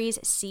Scaries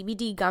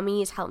CBD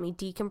gummies help me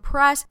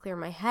decompress, clear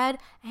my head,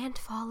 and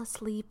fall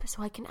asleep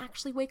so I can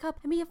actually wake up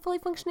and be a fully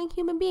functioning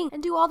human being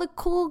and do all the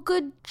cool,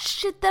 good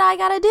shit that I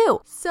gotta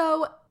do.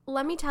 So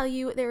let me tell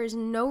you, there is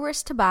no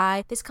risk to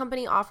buy. This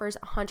company offers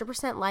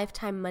 100%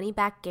 lifetime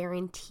money-back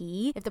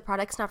guarantee. If the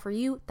product's not for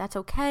you, that's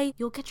okay.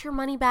 You'll get your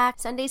money back.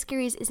 Sunday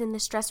Scaries is in the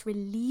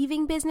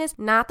stress-relieving business,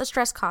 not the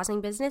stress-causing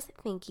business.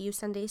 Thank you,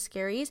 Sunday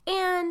Scaries.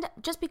 And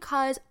just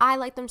because I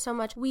like them so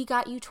much, we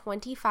got you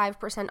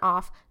 25%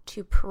 off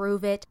to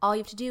prove it. All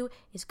you have to do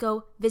is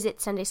go visit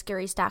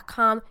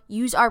sundayscaries.com,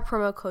 use our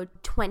promo code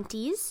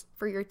 20s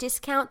for your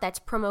discount. That's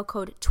promo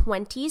code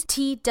 20s,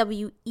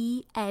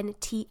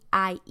 TWENTIES,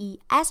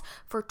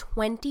 for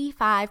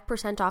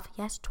 25% off.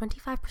 Yes,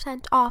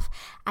 25% off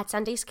at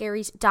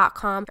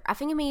sundayscaries.com. They're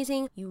effing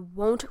amazing. You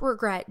won't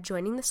regret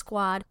joining the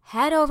squad.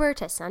 Head over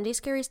to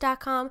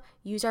sundayscaries.com,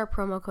 use our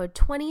promo code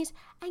 20s,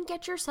 and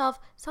get yourself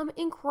some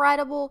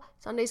incredible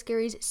Sunday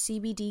Scaries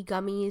CBD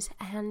gummies.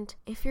 And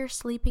if you're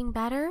sleeping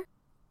better,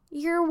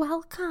 you're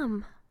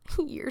welcome.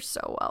 You're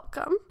so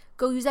welcome.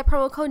 Go use that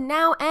promo code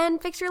now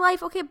and fix your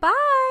life. Okay,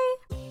 bye.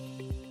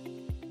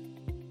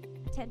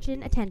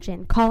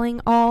 Attention. Calling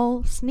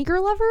all sneaker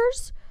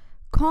lovers.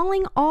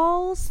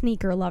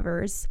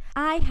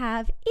 I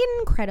have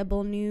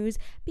incredible news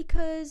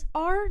because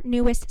our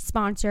newest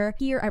sponsor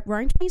here at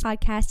Roaring 20s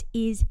Podcast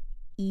is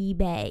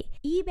eBay.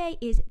 eBay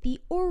is the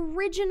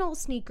original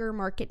sneaker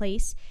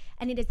marketplace,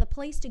 and it is the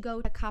place to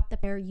go to cop the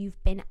pair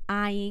you've been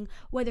eyeing.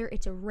 Whether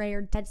it's a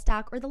rare dead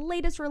stock or the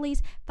latest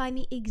release, find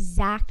the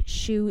exact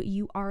shoe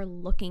you are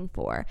looking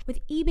for. With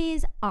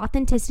eBay's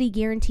authenticity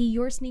guarantee,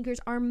 your sneakers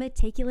are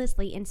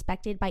meticulously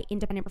inspected by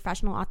independent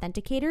professional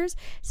authenticators.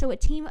 So a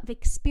team of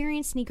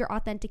experienced sneaker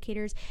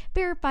authenticators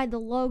verified the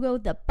logo,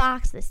 the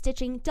box, the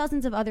stitching,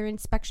 dozens of other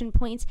inspection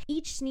points.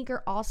 Each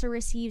sneaker also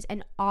receives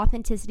an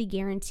authenticity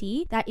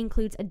guarantee that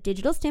includes a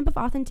digital stamp of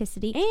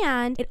authenticity,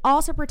 and it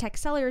also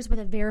protects sellers with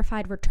a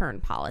verified return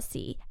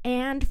policy.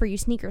 And for you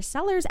sneaker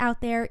sellers out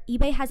there,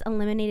 eBay has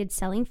eliminated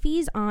selling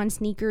fees on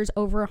sneakers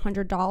over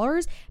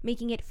 $100,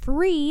 making it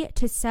free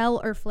to sell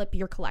or flip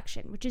your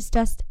collection, which is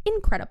just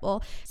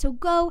incredible. So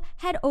go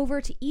head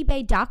over to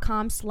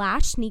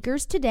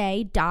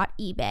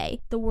ebay.com/sneakerstoday.ebay,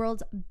 the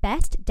world's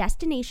best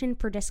destination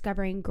for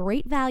discovering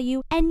great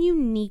value and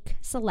unique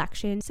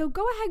selection. So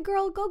go ahead,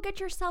 girl, go get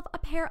yourself a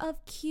pair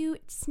of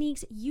cute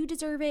sneaks. You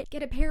deserve it.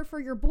 Get a pair for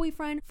your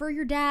boyfriend, for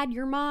your dad,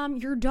 your mom,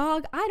 your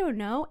dog. I don't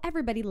know.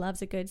 Everybody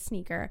loves a good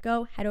sneaker.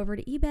 Go head over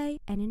to eBay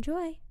and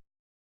enjoy.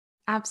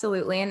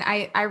 Absolutely. And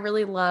I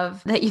really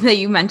love that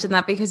you mentioned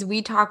that, because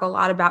we talk a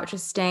lot about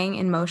just staying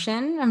in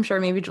motion. I'm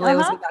sure maybe Julia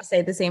was about to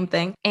say the same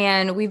thing.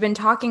 And we've been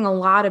talking a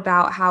lot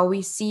about how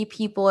we see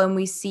people and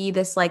we see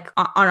this like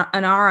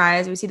in our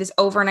eyes, we see this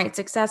overnight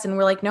success, and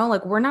we're like, no,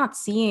 like we're not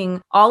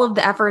seeing all of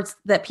the efforts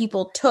that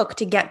people took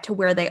to get to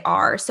where they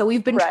are. So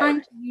we've been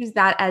trying to use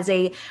that as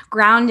a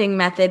grounding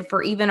method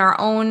for even our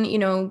own,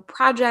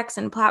 projects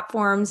and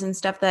platforms and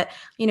stuff that,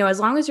 as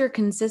long as you're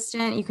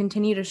consistent, you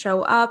continue to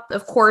show up.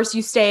 Of course,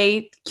 you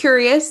stay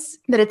curious,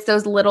 that it's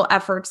those little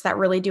efforts that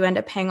really do end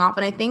up paying off.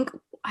 And I think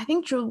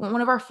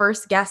one of our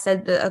first guests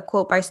said a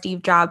quote by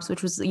Steve Jobs,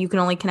 which was, you can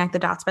only connect the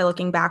dots by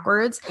looking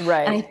backwards.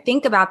 Right. And I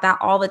think about that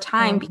all the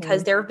time,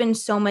 because there have been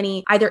so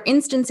many either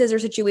instances or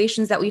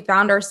situations that we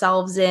found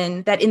ourselves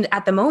in that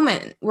at the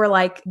moment we're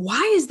like, why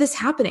is this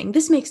happening?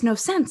 This makes no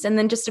sense. And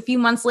then just a few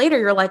months later,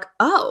 you're like,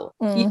 oh,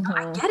 I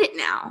get it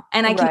now.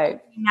 And I can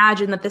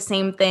imagine that the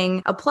same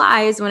thing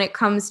applies when it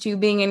comes to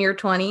being in your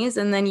 20s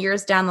and then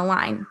years down the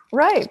line.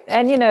 Right.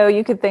 And,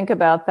 you could think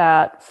about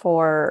that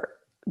for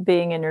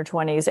being in your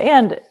 20s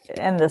and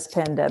in this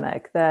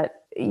pandemic,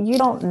 that you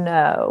don't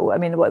know. I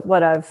mean,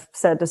 what I've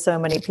said to so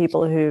many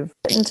people who've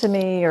written to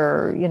me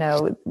or,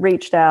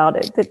 reached out,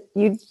 that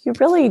you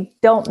really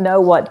don't know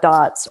what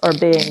dots are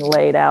being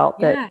laid out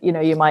that,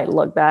 you might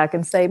look back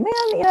and say,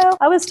 man,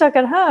 I was stuck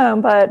at home,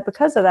 but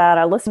because of that,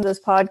 I listened to this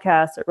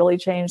podcast. It really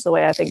changed the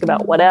way I think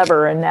about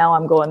whatever. And now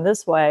I'm going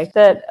this way.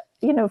 That,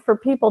 for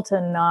people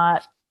to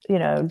not,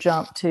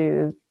 jump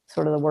to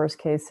sort of the worst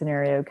case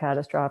scenario,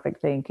 catastrophic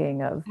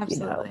thinking of,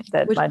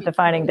 that my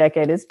defining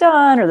decade is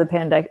done or the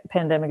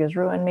pandemic has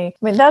ruined me.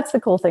 I mean, that's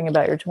the cool thing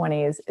about your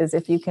 20s, is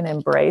if you can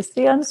embrace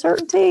the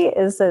uncertainty,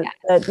 is that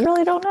you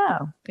really don't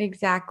know.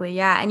 Exactly.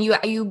 Yeah. And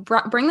you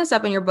bring this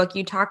up in your book.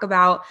 You talk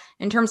about,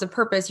 in terms of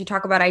purpose, you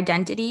talk about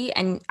identity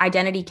and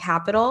identity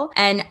capital.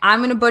 And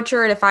I'm going to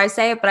butcher it if I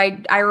say it, but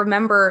I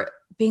remember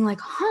being like,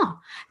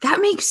 that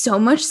makes so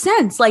much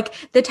sense. Like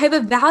the type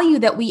of value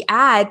that we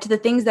add to the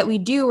things that we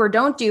do or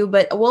don't do,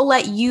 but we'll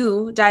let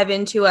you dive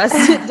into it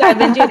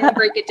and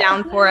break it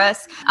down for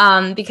us.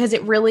 Because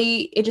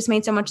it just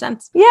made so much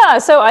sense. Yeah.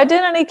 So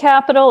identity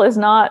capital is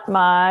not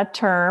my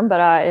term,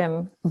 but I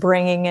am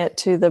bringing it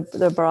to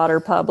the broader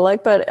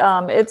public. But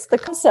it's the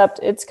concept.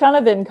 It's kind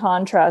of in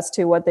contrast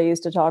to what they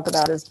used to talk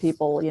about as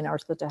people, are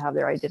supposed to have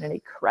their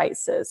identity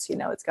crisis.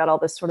 It's got all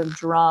this sort of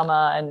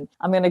drama, and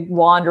I'm going to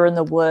wander in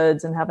the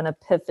woods and have an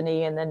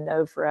epiphany and then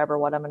know forever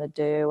what I'm going to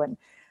do. And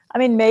I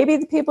mean, maybe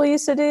the people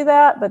used to do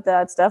that, but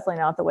that's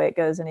definitely not the way it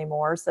goes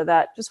anymore. So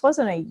that just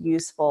wasn't a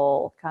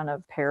useful kind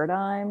of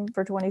paradigm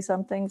for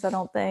 20-somethings, I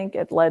don't think.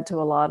 It led to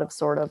a lot of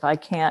sort of, I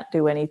can't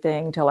do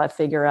anything till I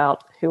figure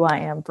out who I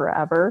am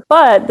forever.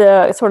 But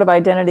the sort of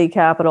identity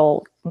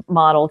capital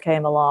model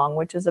came along,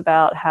 which is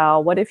about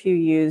what if you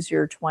use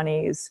your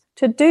 20s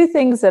to do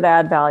things that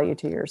add value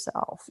to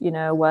yourself,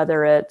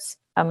 whether it's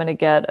I'm going to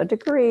get a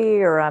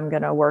degree, or I'm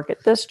going to work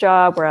at this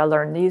job where I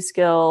learn these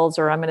skills,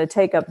 or I'm going to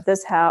take up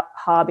this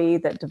hobby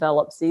that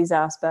develops these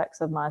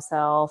aspects of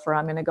myself, or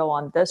I'm going to go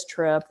on this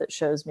trip that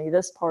shows me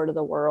this part of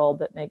the world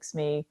that makes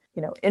me,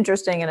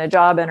 interesting in a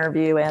job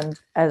interview and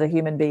as a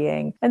human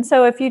being. And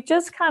so if you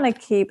just kind of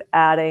keep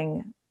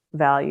adding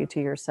value to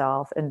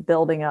yourself and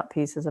building up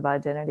pieces of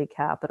identity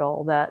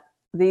capital, that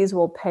these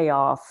will pay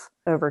off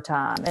over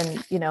time.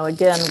 And,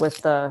 again,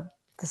 with the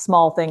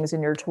small things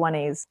in your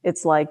 20s,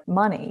 it's like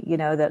money,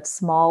 that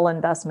small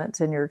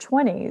investments in your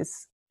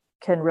 20s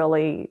can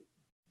really,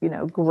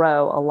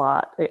 grow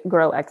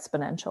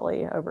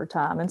exponentially over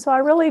time. And so I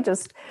really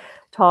just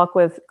talk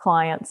with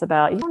clients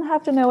about, you don't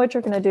have to know what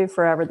you're going to do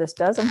forever. This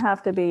doesn't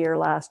have to be your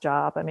last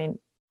job. I mean,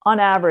 on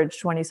average,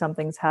 20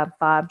 somethings have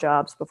 5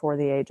 jobs before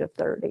the age of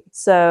 30.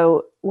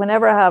 So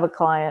whenever I have a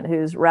client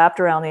who's wrapped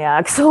around the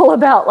axle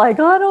about like,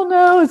 I don't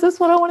know, is this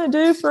what I want to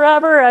do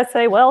forever? I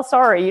say, well,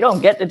 sorry, you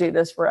don't get to do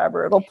this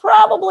forever. It'll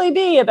probably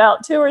be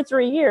about 2 or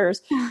 3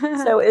 years.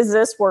 So is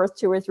this worth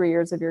 2 or 3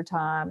 years of your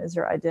time? Is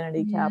there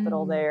identity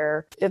capital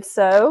there? If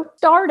so,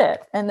 start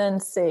it and then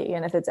see.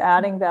 And if it's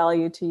adding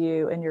value to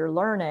you and you're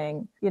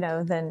learning,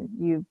 then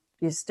you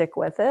stick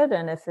with it.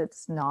 And if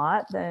it's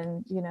not,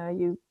 then,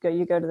 you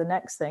go to the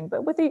next thing.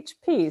 But with each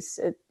piece,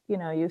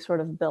 you sort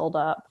of build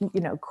up,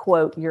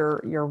 quote,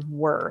 your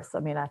worth. I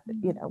mean,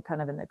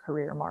 kind of in the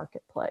career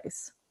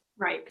marketplace.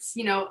 Right.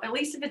 At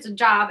least if it's a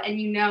job and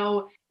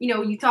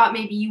you thought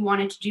maybe you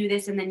wanted to do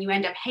this and then you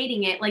end up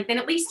hating it, like then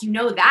at least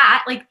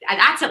that, like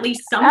that's at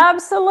least something.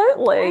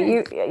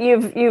 Absolutely.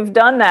 You've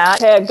done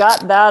that. Okay, I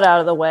got that out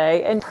of the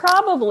way. And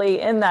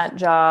probably in that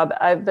job,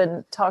 I've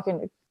been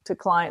talking to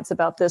clients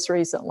about this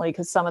recently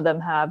because some of them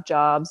have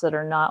jobs that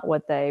are not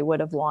what they would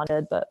have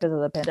wanted, but because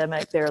of the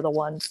pandemic, they're the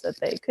ones that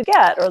they could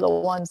get or the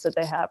ones that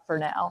they have for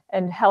now,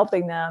 and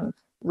helping them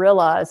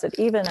realize that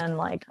even in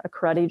like a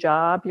cruddy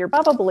job, you're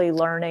probably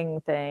learning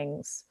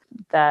things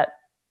that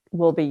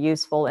will be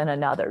useful in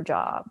another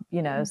job,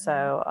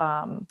 So,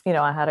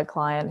 I had a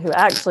client who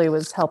actually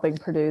was helping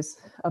produce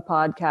a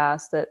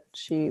podcast that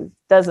she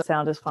doesn't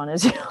sound as fun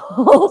as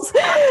yours.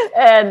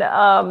 And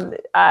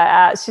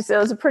she said it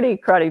was a pretty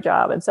cruddy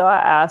job. And so I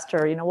asked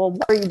her, well,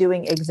 what are you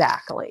doing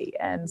exactly?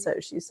 And so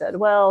she said,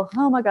 well,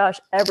 oh my gosh,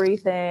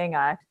 everything.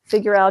 I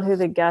figure out who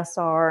the guests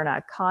are and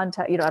I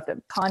contact, I have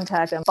to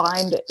contact them,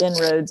 find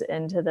inroads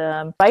into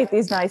them, write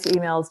these nice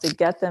emails to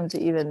get them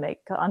to even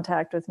make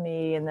contact with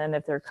me. And then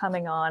if they're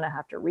coming on, I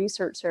have to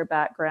research their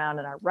background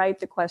and I write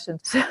the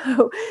questions.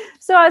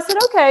 So I said,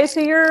 okay, so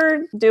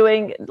you're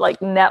doing like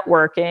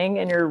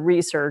networking and you're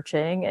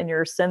researching and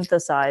you're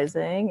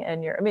synthesizing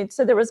and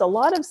so there was a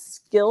lot of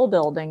skill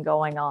building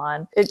going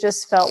on. It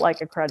just felt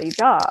like a cruddy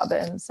job.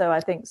 And so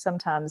I think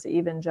sometimes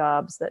even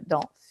jobs that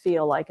don't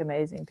feel like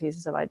amazing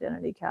pieces of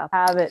identity cap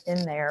have it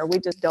in there. We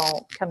just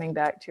don't, coming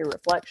back to your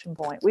reflection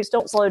point, we just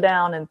don't slow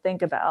down and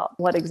think about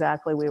what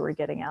exactly we were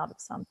getting out of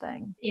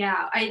something.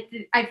 Yeah,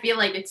 I feel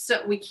like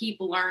we keep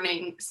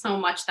learning so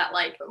much that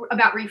like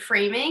about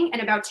reframing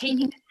and about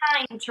taking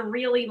the time to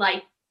really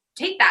like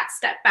take that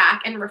step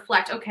back and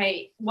reflect,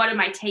 okay, what am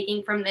I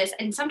taking from this?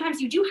 And sometimes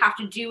you do have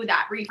to do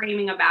that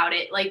reframing about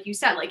it. Like you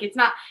said, like it's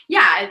not,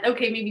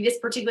 okay, maybe this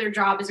particular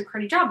job is a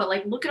cruddy job, but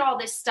like look at all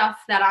this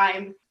stuff that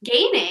I'm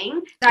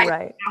gaining that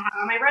I have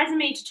on my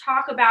resume to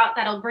talk about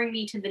that'll bring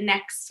me to the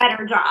next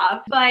better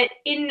job. But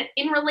in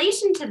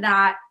relation to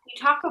that,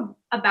 you talk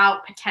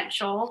about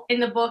potential in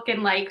the book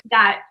and like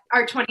that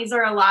our 20s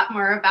are a lot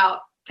more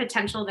about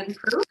potential than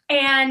proof.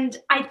 And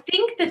I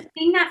think the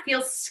thing that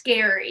feels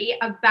scary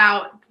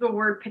about the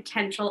word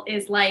potential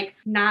is like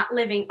not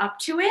living up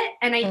to it.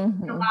 And I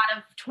think a lot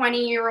of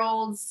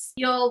 20-year-olds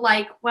feel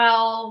like,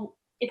 well,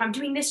 if I'm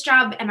doing this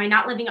job, am I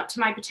not living up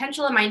to my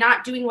potential? Am I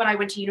not doing what I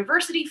went to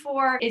university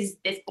for? Is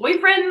this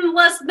boyfriend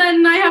less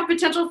than I have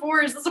potential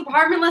for? Is this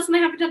apartment less than I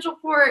have potential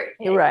for?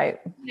 You're right.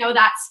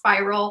 That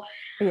spiral.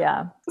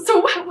 Yeah.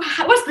 So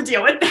what's the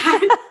deal with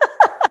that?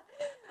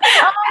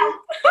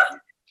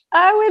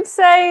 I would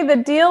say the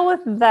deal with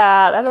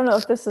that, I don't know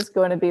if this is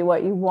going to be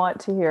what you want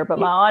to hear, but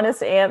my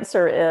honest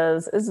answer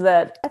is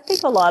that I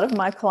think a lot of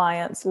my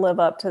clients live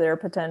up to their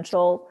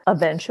potential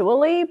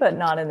eventually, but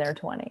not in their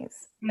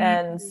 20s.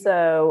 And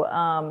so,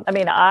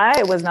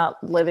 I was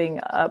not living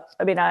up.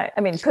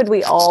 Could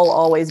we all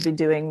always be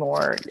doing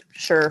more?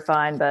 Sure,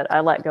 fine. But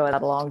I let go of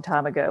that a long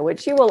time ago,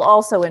 which you will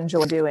also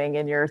enjoy doing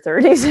in your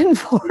 30s and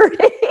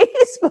 40s.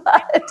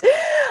 But,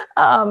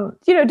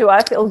 do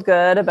I feel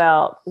good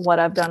about what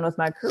I've done with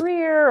my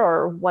career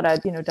or what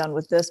I've, done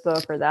with this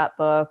book or that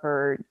book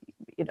or,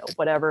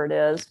 whatever it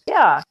is?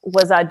 Yeah.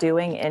 Was I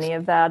doing any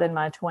of that in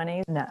my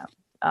 20s? No.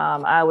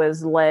 I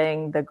was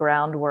laying the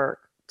groundwork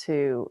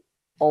to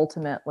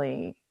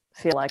ultimately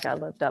feel like I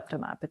lived up to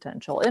my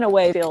potential in a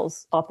way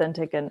feels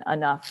authentic and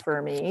enough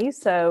for me.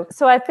 So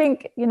I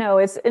think,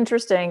 it's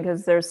interesting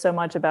because there's so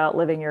much about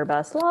living your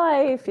best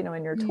life, in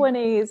your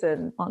 20s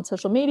and on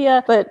social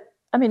media, but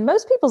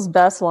most people's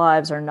best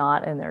lives are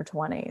not in their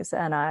 20s.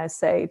 And I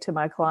say to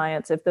my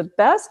clients, if the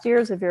best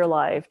years of your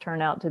life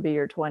turn out to be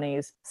your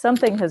 20s,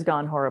 something has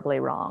gone horribly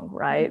wrong,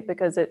 right?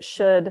 Because it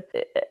should,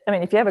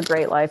 if you have a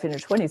great life in your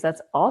 20s, that's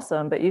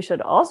awesome. But you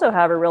should also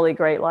have a really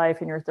great life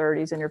in your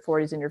 30s and your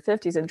 40s and your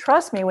 50s. And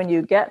trust me, when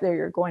you get there,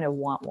 you're going to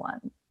want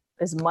one.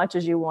 As much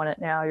as you want it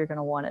now, you're going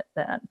to want it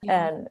then.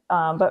 And,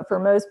 but for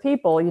most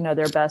people,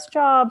 their best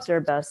jobs,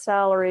 their best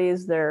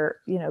salaries, their,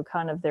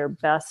 kind of their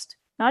best,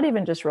 not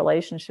even just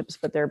relationships,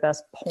 but their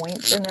best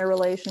points in their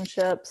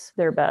relationships,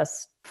 their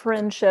best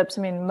friendships.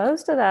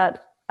 Most of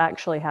that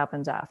actually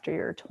happens after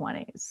your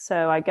 20s.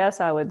 So I guess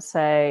I would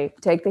say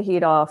take the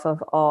heat off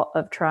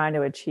of trying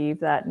to achieve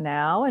that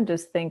now and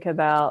just think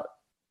about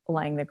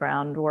laying the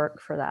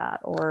groundwork for that,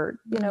 or,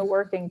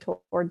 working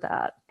toward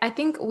that. I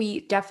think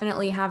we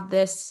definitely have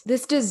this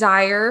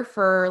desire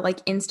for like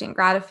instant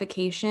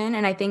gratification.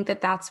 And I think that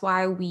that's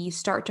why we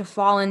start to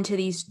fall into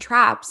these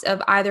traps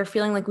of either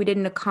feeling like we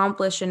didn't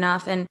accomplish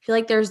enough and feel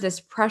like there's this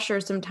pressure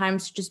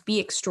sometimes to just be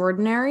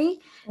extraordinary,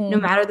 no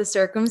matter the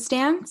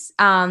circumstance,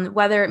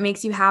 whether it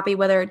makes you happy,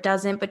 whether it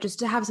doesn't, but just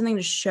to have something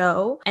to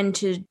show. And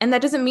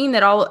that doesn't mean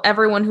that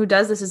everyone who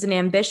does this isn't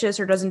ambitious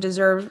or doesn't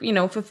deserve,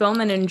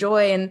 fulfillment and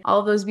joy and all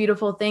of those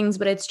beautiful things,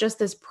 but it's just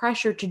this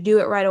pressure to do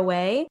it right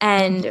away.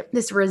 And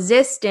this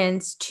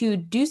resistance to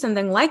do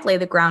something like lay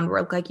the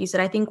groundwork. Like you said,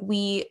 I think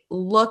we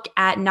look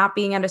at not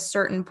being at a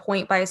certain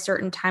point by a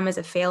certain time as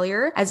a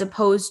failure, as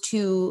opposed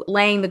to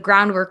laying the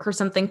groundwork for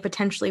something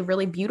potentially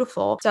really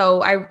beautiful.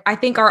 So I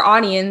think our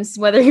audience,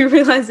 whether you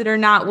realize it or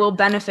not, will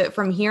benefit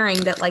from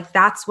hearing that, like,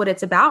 that's what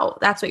it's about.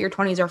 That's what your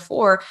 20s are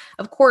for.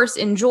 Of course,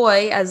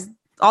 enjoy, as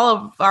all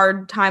of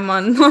our time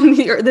on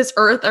this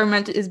earth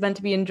is meant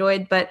to be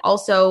enjoyed, but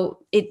also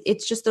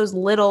it's just those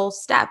little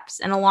steps.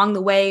 And along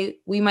the way,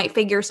 we might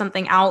figure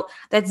something out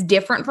that's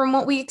different from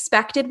what we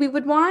expected we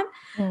would want.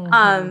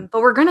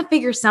 But we're going to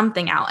figure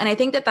something out. And I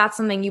think that that's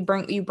something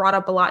you brought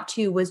up a lot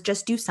too, was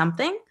just do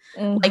something.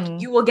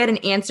 Like, you will get an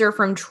answer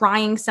from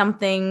trying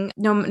something,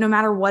 no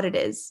matter what it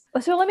is.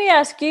 So let me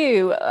ask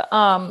you,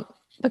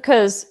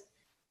 because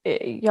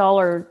y'all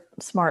are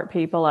smart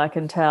people, I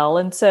can tell.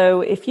 And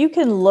so if you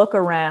can look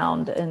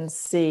around and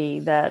see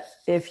that,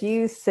 if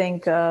you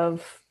think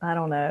of, I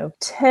don't know,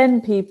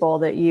 10 people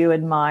that you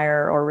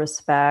admire or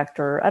respect,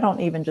 or I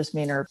don't even just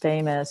mean are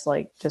famous,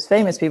 like just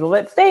famous people,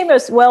 but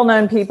famous,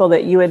 well-known people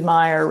that you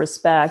admire,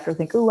 respect, or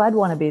think, oh, I'd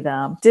want to be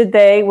them.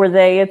 Were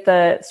they at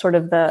the sort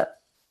of the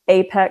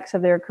apex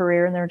of their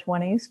career in their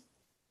 20s?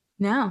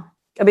 No.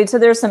 I mean, so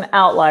there's some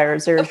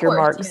outliers. There's Of your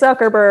course, Mark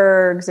yeah.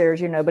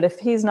 Zuckerbergs, but if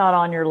he's not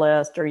on your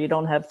list, or you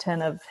don't have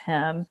 10 of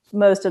him,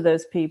 most of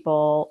those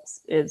people,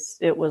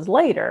 it was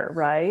later,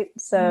 right?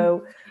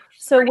 So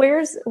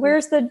where's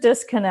the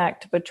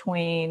disconnect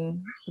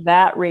between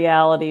that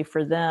reality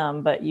for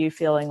them, but you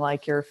feeling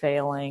like you're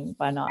failing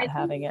by not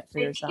having it for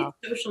yourself?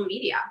 It's social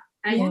media.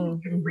 I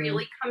think it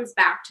really comes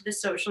back to the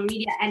social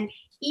media. And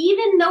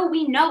even though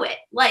we know it,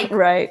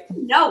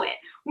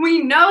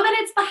 we know that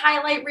it's the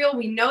highlight reel.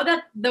 We know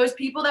that those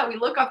people that we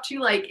look up to,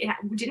 like, it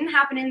didn't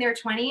happen in their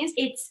 20s.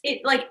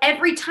 It like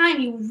every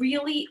time you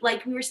really,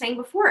 like we were saying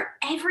before,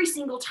 every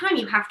single time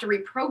you have to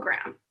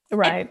reprogram.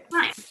 Right.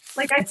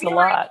 Like, it's a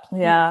lot.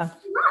 Yeah.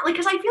 Like,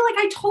 because I feel like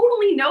I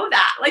totally know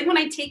that. Like, when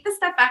I take the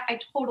step back, I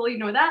totally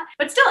know that.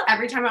 But still,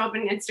 every time I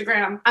open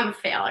Instagram, I'm a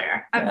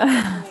failure. I'm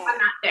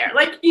not there.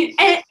 Like,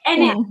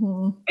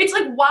 it's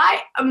like,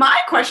 why? My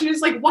question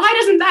is, like, why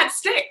doesn't that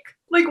stick?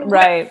 Like,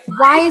 right.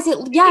 Why is it?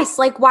 Yes.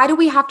 Like, why do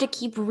we have to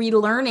keep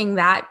relearning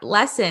that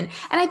lesson?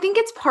 And I think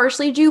it's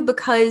partially due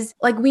because,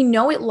 like, we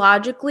know it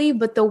logically,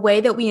 but the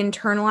way that we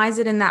internalize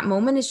it in that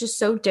moment is just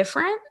so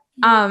different.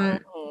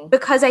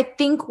 Because I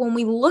think when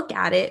we look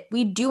at it,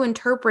 we do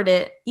interpret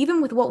it,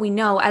 even with what we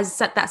know, as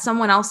that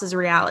someone else's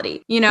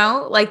reality,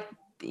 that's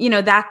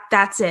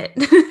it.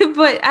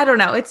 But I don't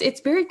know.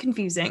 It's very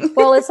confusing.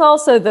 Well, it's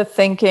also the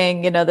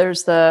thinking,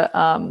 there's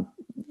the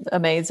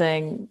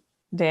amazing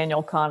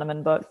Daniel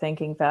Kahneman book,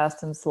 Thinking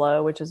Fast and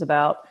Slow, which is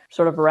about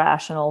sort of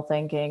rational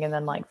thinking and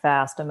then like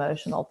fast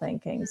emotional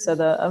thinking. So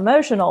the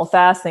emotional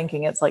fast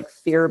thinking, it's like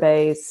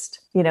fear-based,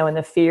 and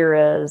the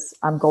fear is,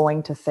 I'm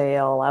going to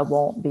fail. I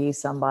won't be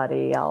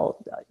somebody.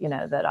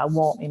 That I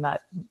won't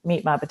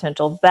meet my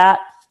potential. That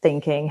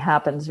thinking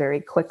happens very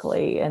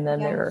quickly. And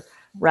then their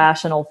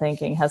rational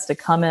thinking has to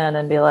come in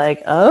and be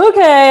like,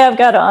 okay, I've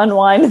got to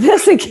unwind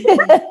this again.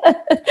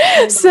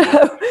 So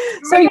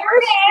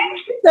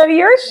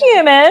you're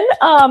human,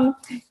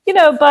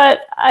 but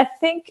I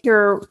think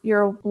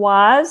you're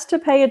wise to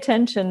pay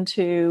attention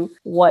to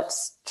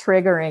what's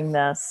triggering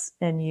this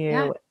in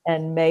you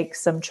and make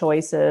some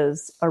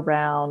choices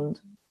around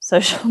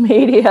social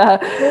media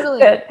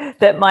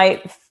that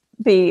might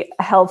be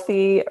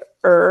healthy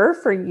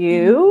for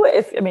you,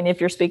 if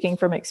you're speaking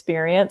from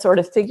experience, or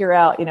to figure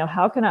out,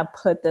 how can I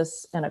put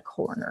this in a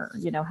corner?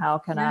 How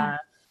can I?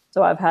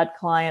 So I've had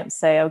clients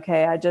say,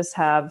 okay, I just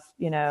have,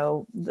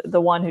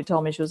 the one who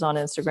told me she was on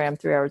Instagram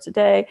 3 hours a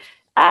day.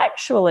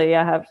 Actually,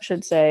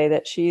 should say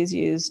that she's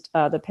used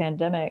the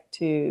pandemic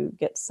to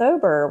get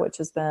sober, which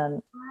has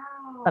been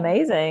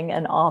amazing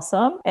and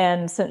awesome.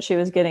 And since she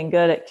was getting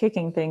good at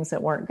kicking things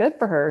that weren't good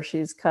for her,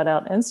 she's cut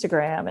out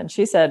Instagram. And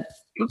she said,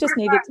 you just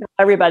need to tell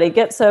everybody,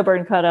 get sober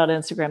and cut out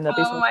Instagram. They'll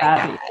be so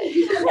happy.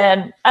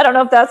 And I don't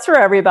know if that's for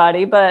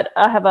everybody, but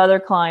I have other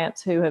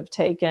clients who have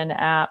taken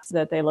apps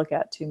that they look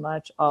at too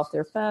much off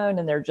their phone,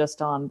 and they're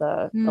just on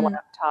the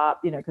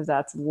laptop, because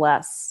that's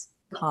less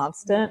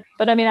constant.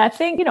 But I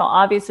think,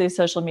 obviously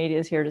social media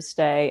is here to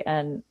stay.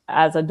 And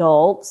as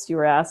adults, you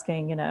were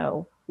asking,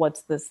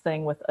 what's this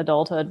thing with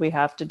adulthood we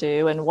have to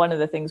do? And one of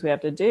the things we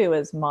have to do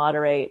is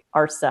moderate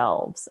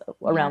ourselves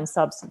around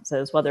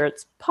substances, whether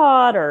it's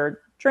pot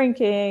or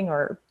drinking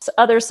or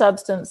other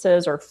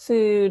substances or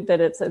food, that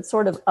it's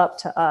sort of up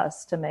to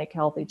us to make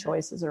healthy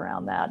choices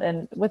around that.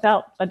 And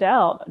without a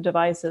doubt,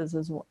 devices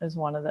is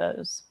one of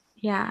those.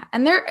 Yeah.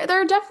 And there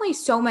are definitely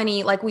so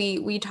many, like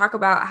we talk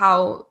about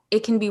how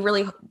it can be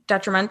really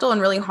detrimental and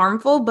really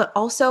harmful, but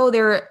also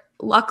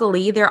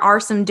luckily there are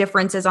some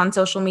differences on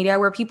social media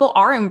where people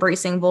are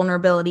embracing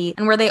vulnerability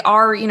and where they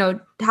are,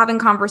 having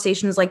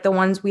conversations like the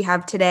ones we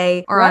have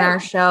today or on our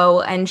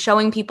show, and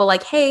showing people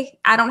like, hey,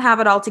 I don't have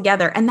it all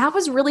together. And that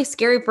was really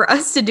scary for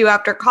us to do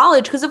after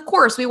college, because of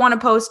course we want to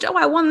post, oh,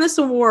 I won this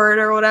award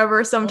or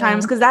whatever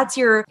sometimes, because that's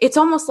it's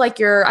almost like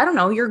your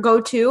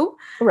go-to.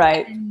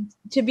 Right. And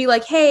to be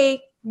like,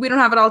 hey, we don't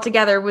have it all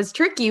together was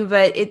tricky,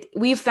 but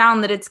we've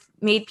found that it's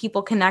made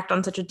people connect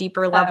on such a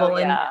deeper level. Oh,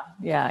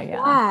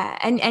 yeah.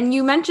 And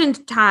you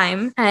mentioned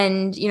time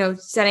and,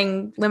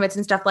 setting limits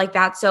and stuff like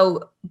that.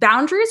 So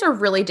boundaries are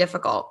really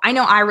difficult. I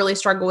know I really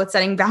struggle with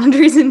setting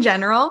boundaries in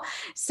general.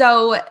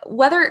 So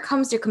whether it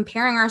comes to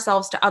comparing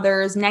ourselves to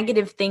others,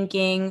 negative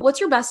thinking,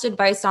 what's your best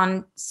advice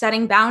on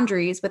setting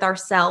boundaries with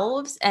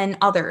ourselves and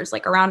others,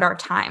 like around our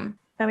time?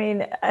 I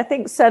mean, I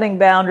think setting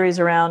boundaries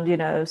around,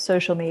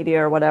 social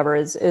media or whatever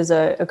is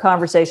a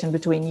conversation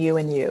between you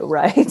and you,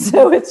 right?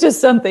 So it's just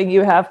something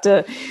you have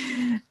to,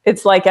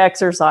 it's like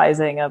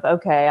exercising of,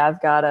 okay,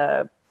 I've got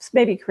to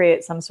maybe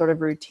create some sort of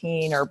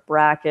routine or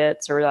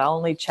brackets, or I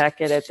only check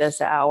it at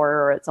this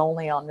hour, or it's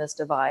only on this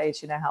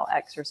device, how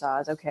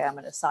exercise, okay, I'm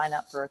going to sign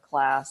up for a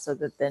class so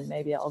that then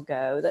maybe I'll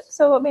go.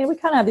 So, I mean, we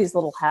kind of have these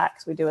little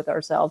hacks we do with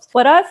ourselves.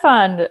 What I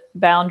find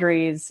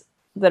boundaries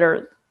that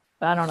are,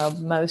 I don't know,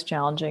 most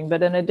challenging,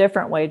 but in a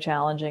different way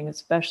challenging,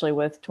 especially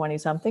with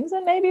 20-somethings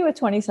and maybe with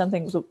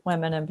 20-somethings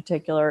women in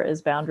particular,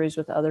 is boundaries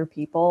with other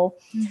people.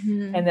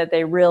 Mm-hmm. And that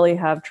they really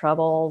have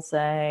trouble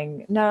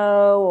saying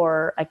no,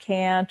 or I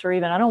can't, or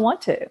even I don't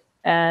want to.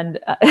 And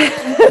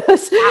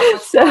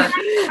so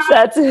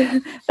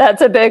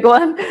that's a big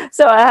one.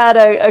 So I had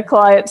a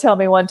client tell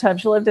me one time,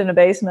 she lived in a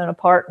basement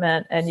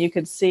apartment and you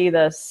could see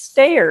the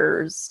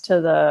stairs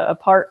to the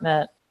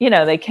apartment.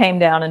 They came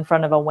down in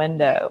front of a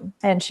window,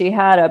 and she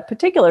had a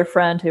particular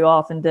friend who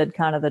often did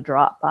kind of the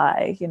drop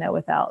by,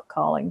 without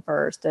calling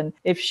first. And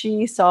if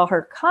she saw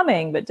her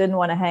coming but didn't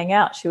want to hang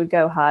out, she would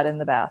go hide in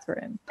the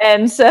bathroom.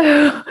 And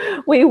so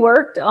we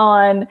worked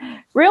on,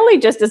 really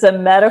just as a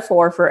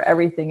metaphor for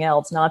everything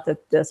else, not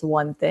that this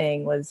one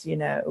thing was,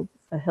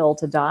 a hill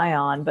to die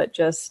on, but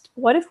just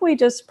what if we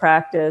just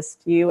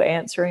practiced you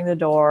answering the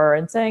door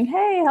and saying,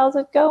 hey, how's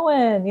it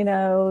going?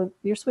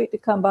 You're sweet to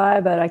come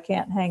by, but I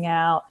can't hang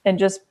out. And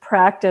just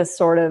practice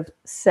sort of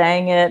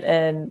saying it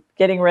and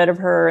getting rid of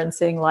her and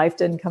seeing life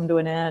didn't come to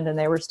an end and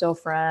they were still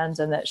friends,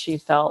 and that she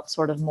felt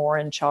sort of more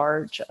in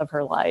charge of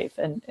her life.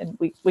 And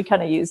we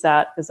kind of use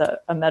that as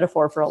a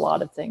metaphor for a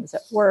lot of things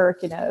at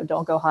work,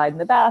 don't go hide in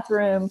the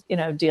bathroom,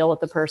 deal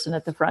with the person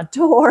at the front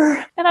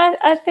door. And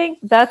I think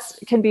that's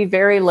can be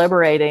very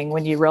liberating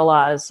when you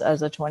realize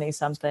as a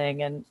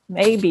 20-something, and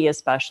maybe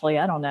especially,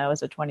 I don't know,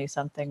 as a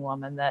 20-something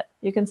woman, that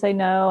you can say,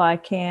 no, I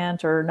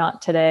can't, or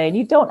not today. And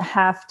you don't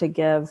have to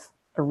give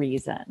a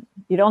reason.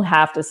 You don't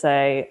have to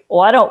say, well,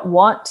 I don't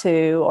want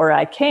to, or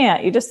I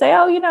can't. You just say,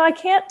 oh, I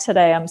can't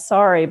today. I'm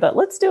sorry, but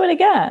let's do it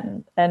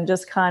again. And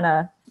just kind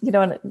of,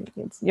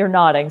 you're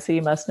nodding, so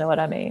you must know what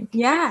I mean.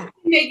 Yeah.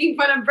 Making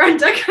fun of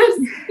Brenda because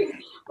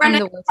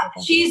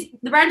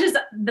Brenda's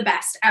the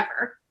best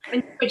ever.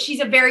 But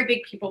she's a very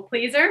big people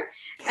pleaser.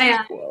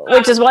 And,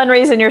 which is one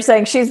reason you're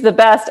saying she's the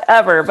best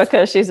ever,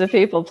 because she's a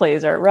people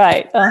pleaser.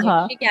 Right.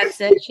 Uh-huh. She gets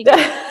it. She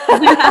gets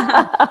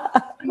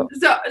it.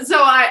 So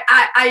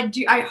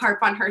I harp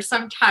on her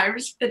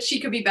sometimes that she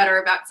could be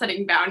better about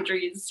setting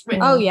boundaries with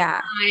time.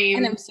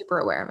 And I'm super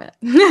aware of it.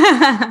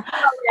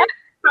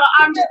 So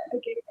I'm just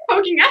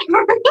poking at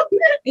her.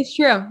 It's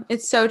true.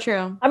 It's so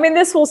true. I mean,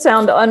 this will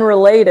sound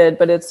unrelated,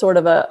 but it's sort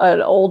of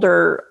an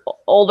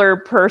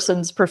older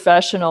person's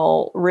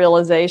professional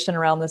realization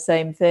around the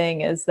same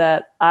thing, is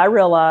that I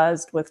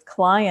realized with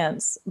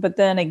clients, but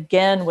then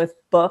again with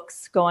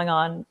books going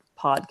on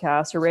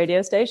podcasts or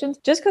radio stations,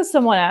 just because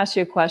someone asks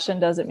you a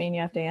question doesn't mean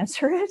you have to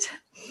answer it.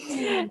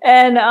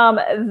 And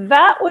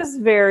that was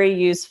very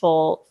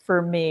useful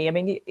for me. I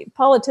mean,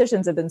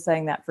 politicians have been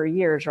saying that for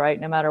years, right?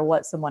 No matter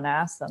what someone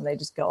asks them, they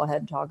just go ahead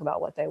and talk about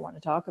what they want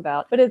to talk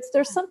about. But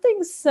there's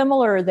something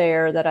similar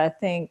there that I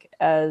think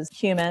as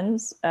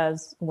humans,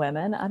 as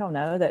women, I don't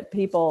know, that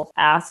people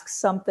ask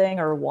something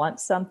or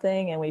want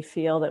something and we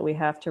feel that we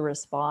have to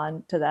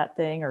respond to that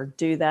thing or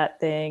do that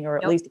thing, or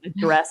at least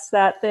address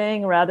that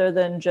thing rather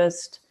than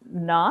just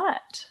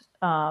not.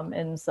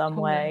 In some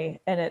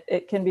way. And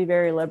it can be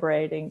very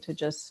liberating to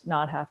just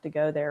not have to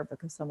go there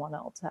because someone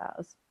else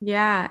has.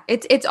 Yeah.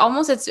 It's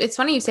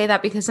funny you say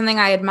that, because something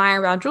I admire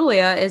about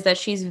Julia is that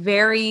she's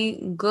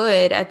very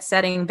good at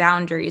setting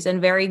boundaries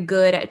and very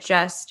good at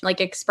just like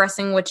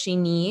expressing what she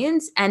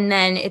needs. And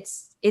then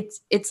it's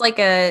it's like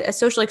a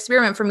social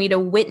experiment for me to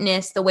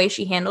witness the way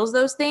she handles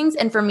those things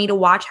and for me to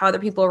watch how other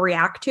people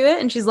react to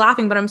it. And she's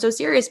laughing, but I'm so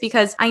serious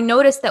because I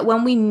noticed that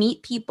when we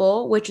meet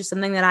people, which is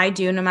something that I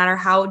do no matter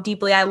how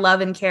deeply I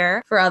love and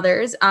care for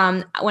others,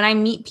 when I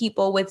meet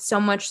people with so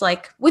much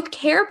like with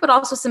care, but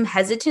also some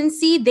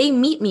hesitancy, they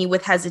meet me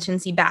with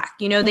hesitancy back.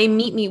 You know, they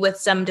meet me with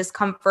some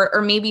discomfort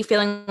or maybe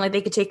feeling like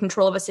they could take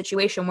control of a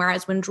situation.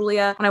 Whereas when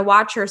I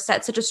watch her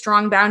set such a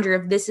strong boundary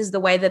of this is the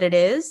way that it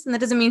is, and that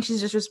doesn't mean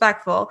she's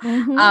disrespectful.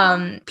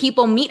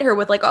 People meet her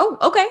with like, oh,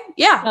 okay,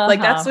 yeah, like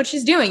that's what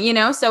she's doing, you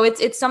know? So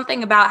it's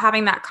something about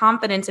having that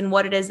confidence in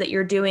what it is that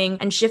you're doing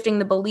and shifting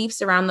the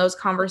beliefs around those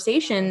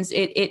conversations.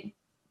 It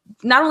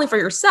not only for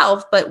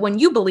yourself, but when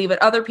you believe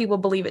it, other people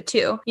believe it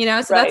too, you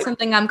know? So that's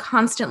something I'm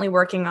constantly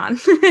working on.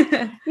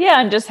 Yeah.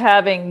 And just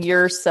having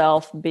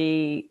yourself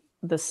be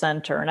the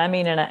center. And I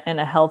mean, in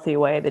a healthy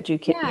way that you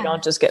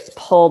don't just get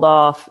pulled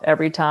off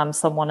every time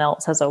someone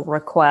else has a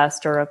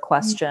request or a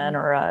question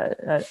or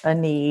a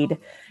need,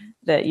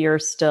 that you're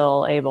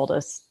still able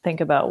to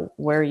think about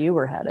where you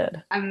were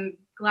headed. I'm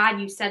glad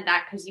you said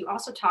that, because you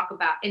also talk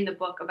about in the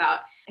book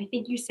about, I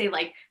think you say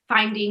like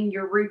finding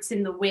your roots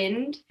in the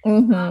wind,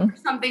 or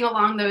something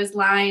along those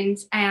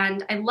lines.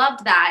 And I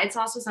loved that. It's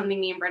also something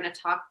me and Brenna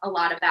talk a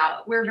lot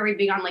about. We're very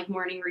big on like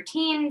morning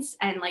routines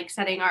and like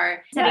setting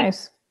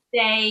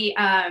day,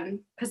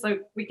 because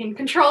like we can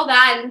control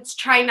that and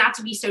try not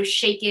to be so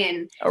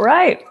shaken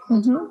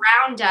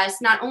around us,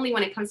 not only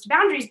when it comes to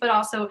boundaries, but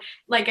also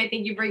like I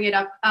think you bring it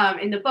up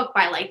in the book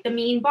by like the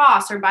mean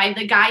boss or by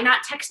the guy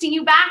not texting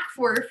you back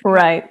for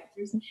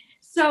years.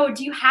 So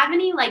do you have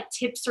any like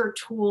tips or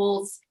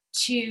tools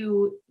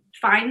to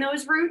find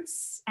those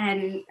roots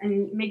and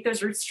make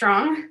those roots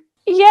strong?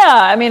 Yeah,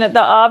 I mean,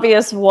 the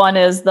obvious one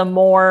is the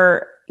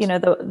more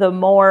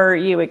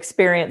you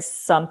experience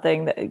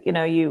something that,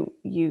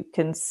 you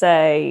can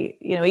say,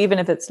 even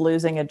if it's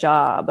losing a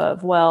job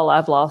of, well,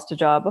 I've lost a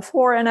job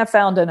before and I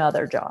found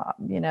another job,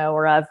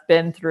 or I've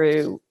been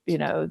through,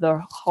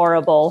 the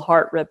horrible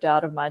heart ripped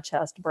out of my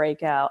chest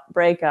breakup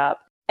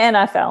and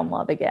I found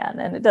love again.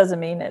 And it doesn't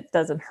mean it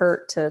doesn't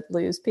hurt to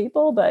lose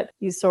people, but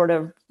you sort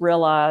of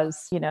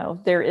realize,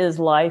 there is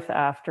life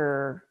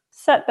after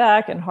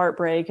setback and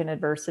heartbreak and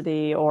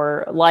adversity,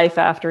 or life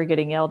after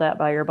getting yelled at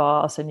by your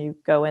boss and you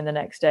go in the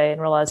next day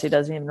and realize he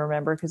doesn't even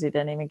remember because he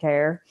didn't even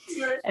care.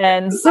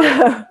 And so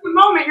the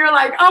moment you're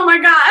like, oh my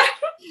God,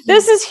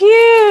 this is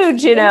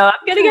huge, I'm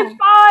going to get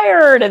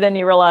fired. And then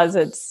you realize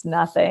it's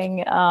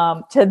nothing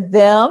to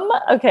them.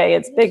 Okay,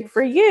 it's big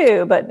for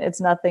you, but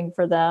it's nothing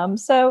for them.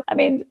 So, I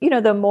mean,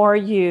 the more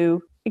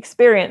you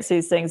experience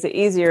these things, the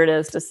easier it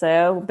is to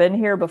say, oh, been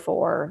here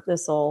before,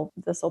 this'll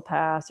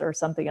pass, or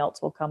something else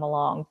will come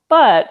along.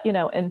 But,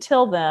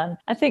 until then,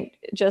 I think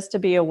just to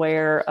be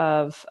aware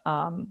of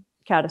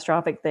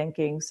catastrophic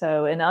thinking.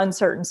 So in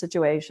uncertain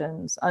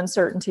situations,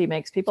 uncertainty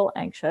makes people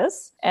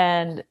anxious,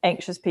 and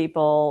anxious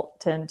people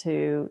tend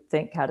to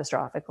think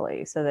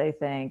catastrophically. So they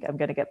think, I'm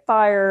going to get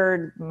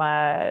fired.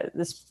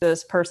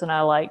 This person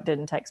I like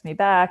didn't text me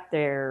back.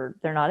 They're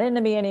not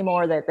into me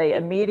anymore. That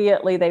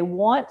they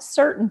want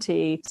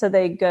certainty. So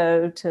they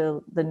go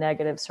to the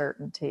negative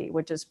certainty,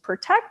 which is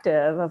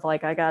protective of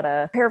like, I got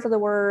to prepare for the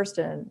worst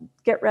and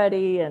get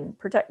ready and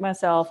protect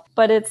myself.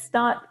 But it's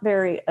not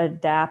very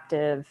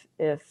adaptive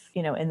if,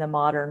 in the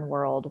modern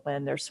world,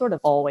 when there's sort of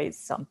always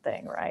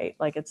something, right?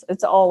 Like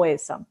it's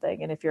always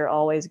something. And if you're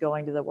always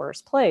going to the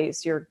worst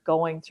place, you're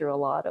going through a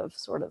lot of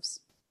sort of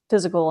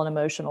physical and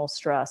emotional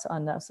stress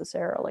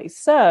unnecessarily.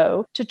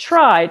 So to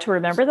try to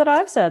remember that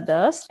I've said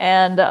this,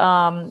 and,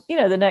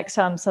 the next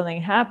time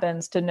something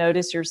happens, to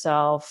notice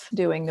yourself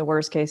doing the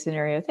worst case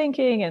scenario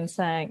thinking and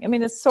saying, I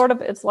mean,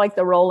 it's like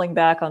the rolling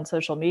back on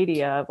social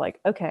media of like,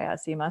 okay, I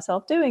see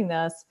myself doing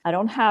this. I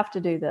don't have to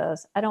do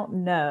this. I don't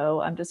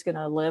know. I'm just going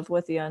to live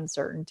with the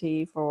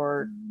uncertainty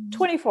for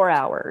 24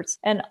 hours.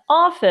 And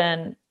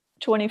often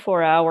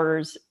 24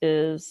 hours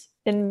is,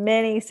 in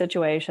many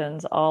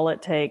situations, all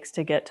it takes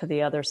to get to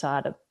the other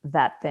side of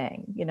that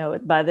thing.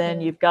 By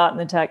then you've gotten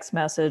the text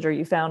message, or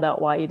you found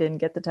out why you didn't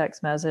get the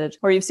text message,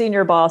 or you've seen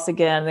your boss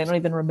again. They don't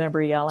even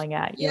remember yelling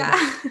at you.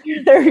 Yeah.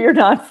 You're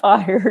not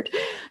fired.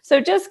 So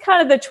just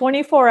kind of the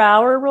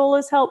 24-hour rule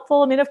is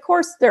helpful. I mean, of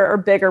course, there are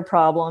bigger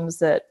problems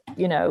that,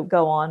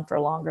 go on for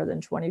longer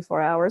than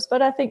 24 hours.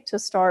 But I think to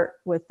start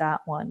with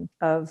that one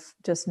of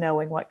just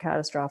knowing what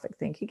catastrophic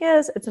thinking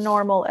is, it's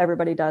normal.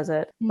 Everybody does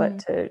it. But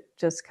to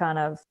just kind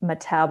of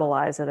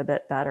metabolize it a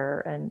bit better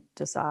and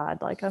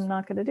decide, like, I'm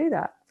not going to do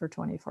that for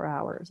 24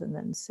 hours and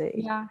then see.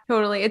 Yeah,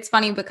 totally. It's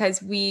funny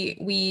because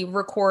we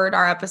record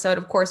our episode.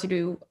 Of course, we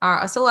do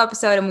a solo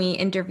episode and we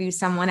interview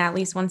someone at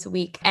least once a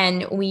week.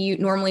 And we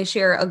normally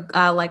share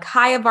a like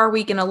high of our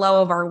week and a low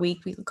of our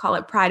week. We call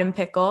it Pride and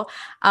Pickle.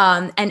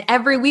 And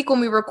every week when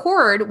we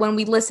record, when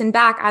we listen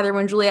back, either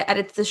when Julia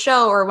edits the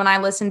show or when I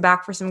listen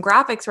back for some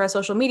graphics for our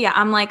social media,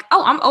 I'm like,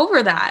 oh, I'm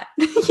over that.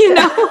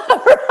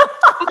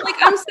 I'm like,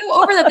 I'm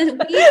so over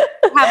that.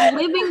 We have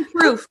living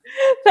proof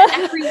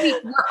every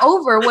week. We're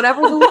over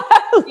whatever the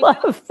I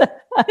love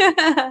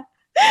that.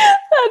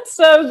 That's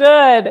so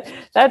good.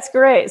 That's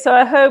great. So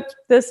I hope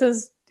this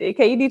is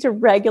okay. You need to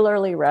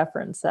regularly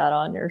reference that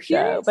on your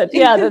show. Yes. But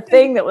yeah, the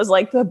thing that was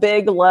like the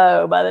big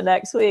low by the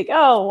next week,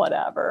 oh,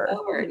 whatever.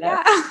 Over, You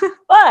know? yeah.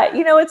 But,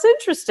 what's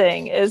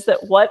interesting is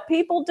that what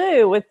people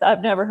do with,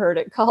 I've never heard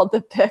it called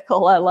the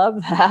pickle. I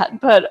love that.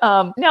 But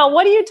now,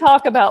 what do you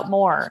talk about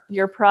more,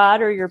 your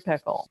pride or your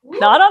pickle?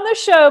 Not on the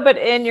show, but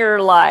in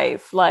your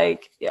life.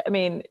 Like, I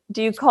mean,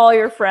 do you call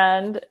your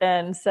friend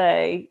and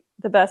say,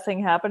 the best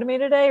thing happened to me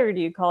today? Or do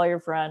you call your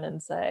friend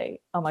and say,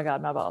 oh my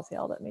God, my boss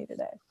yelled at me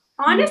today?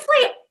 Honestly,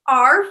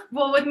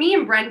 with me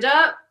and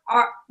Brenda,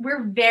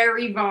 we're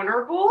very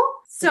vulnerable.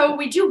 So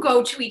we do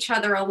go to each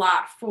other a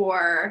lot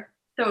for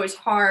those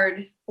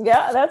hard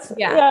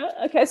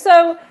Okay.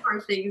 So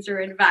hard things or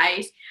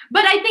advice.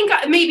 But I think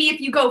maybe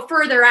if you go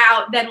further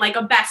out than like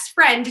a best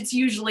friend, it's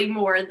usually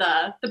more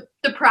the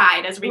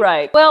pride as we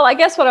right. Well, I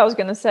guess what I was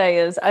going to say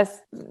is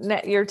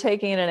you're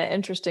taking it in an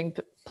interesting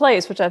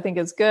place, which I think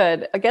is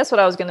good. I guess what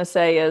I was going to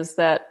say is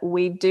that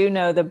we do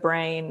know the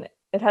brain,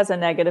 it has a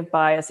negative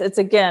bias. It's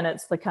the kind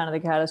of the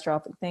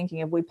catastrophic thinking.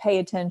 If we pay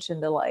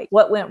attention to like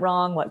what went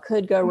wrong, what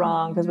could go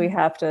wrong, because we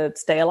have to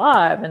stay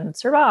alive and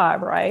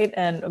survive, right?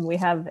 And we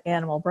have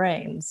animal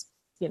brains,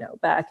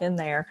 back in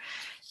there.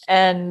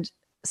 And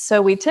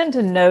so we tend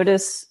to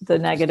notice the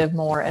negative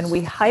more and we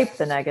hype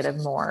the negative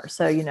more.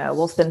 So,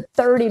 we'll spend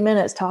 30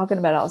 minutes talking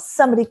about how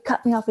somebody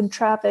cut me off in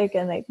traffic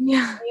and they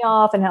cut me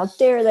off and how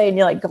dare they, and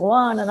you like go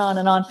on and on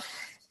and on.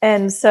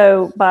 And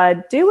so by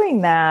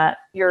doing that,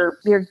 you're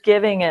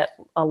giving it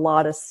a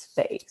lot of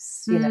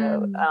space,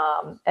 and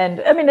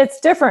I mean, it's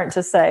different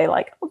to say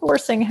like, oh, the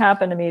worst thing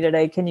happened to me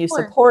today. Can you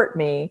support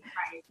me?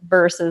 Right.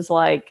 Versus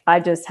like, I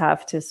just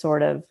have to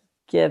sort of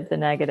give the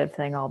negative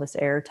thing all this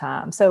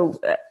airtime.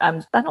 So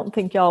I don't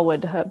think y'all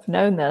would have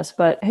known this,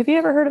 but have you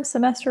ever heard of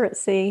Semester at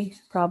Sea?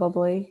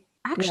 Probably.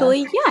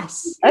 Actually,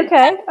 yes.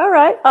 Okay. All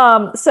right.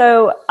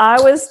 So I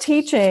was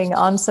teaching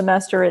on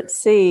Semester at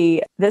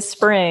Sea this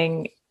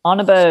spring on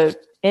a boat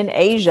in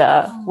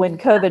Asia when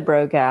COVID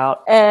broke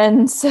out.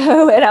 And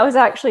I was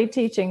actually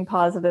teaching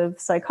positive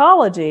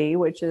psychology,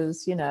 which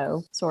is,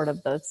 sort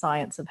of the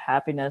science of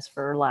happiness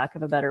for lack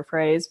of a better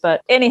phrase.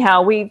 But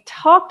anyhow, we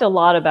talked a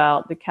lot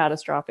about the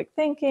catastrophic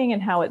thinking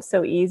and how it's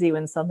so easy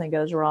when something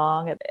goes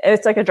wrong.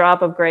 It's like a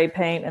drop of gray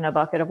paint in a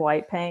bucket of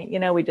white paint.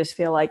 We just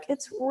feel like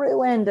it's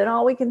ruined and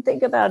all we can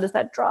think about is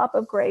that drop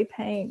of gray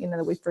paint,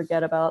 that we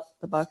forget about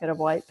the bucket of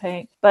white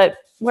paint. But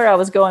where I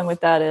was going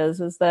with that is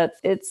that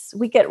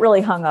we get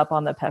really hung up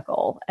on the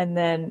pickle and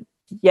then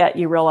yet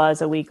you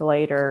realize a week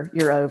later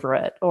you're over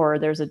it, or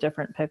there's a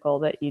different pickle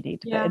that you need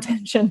to pay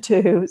attention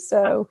to.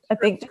 So I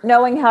think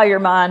knowing how your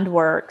mind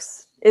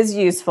works is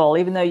useful,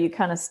 even though you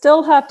kind of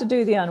still have to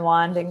do the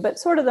unwinding, but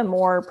sort of the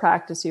more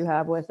practice you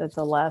have with it,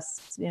 the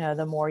less,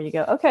 the more you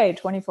go, okay,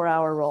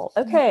 24-hour rule.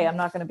 Okay, I'm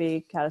not going to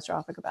be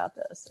catastrophic about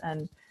this.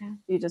 And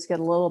you just get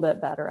a little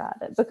bit better at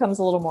it. It becomes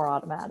a little more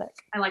automatic.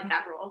 I like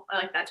that rule. I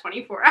like that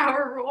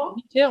 24-hour rule.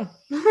 Me too.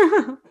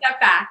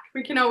 Step back.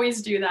 We can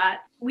always do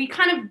that. We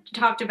kind of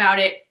talked about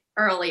it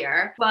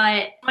earlier,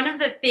 but one of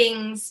the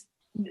things,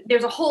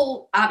 there's a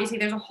whole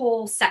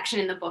section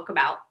in the book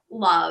about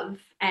love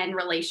and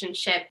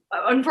relationship.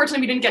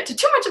 Unfortunately, we didn't get to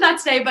too much of that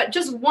today, but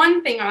just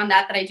one thing on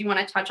that I do want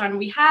to touch on.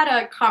 We had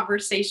a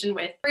conversation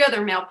with 3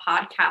 other male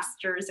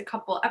podcasters a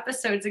couple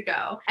episodes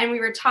ago, and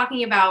we were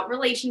talking about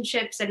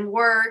relationships and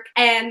work,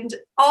 and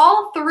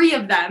all 3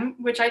 of them,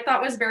 which I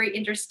thought was very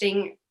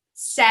interesting,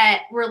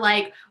 were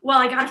like, well,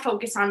 I got to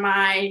focus on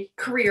my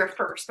career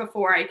first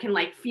before I can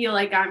like feel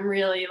like I'm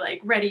really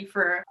like ready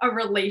for a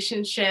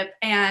relationship.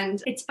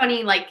 And it's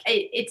funny, like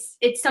it's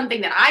something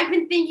that I've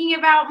been thinking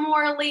about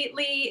more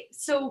lately.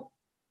 So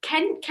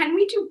can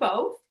we do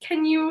both?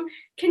 Can you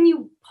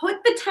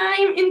put the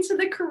time into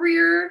the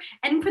career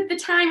and put the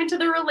time into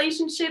the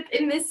relationship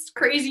in this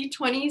crazy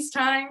 20s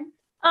time?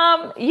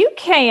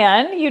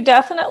 You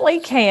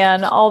definitely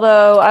can,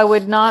 although I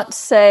would not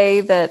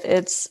say that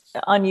it's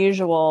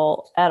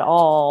unusual at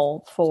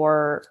all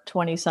for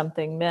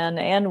 20-something men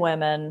and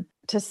women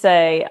to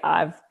say,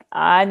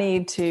 I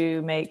need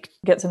to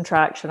get some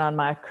traction on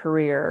my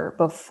career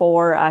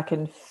before I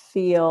can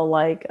feel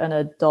like an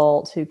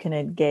adult who can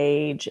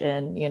engage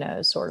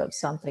in, sort of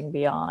something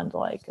beyond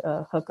like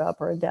a hookup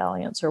or a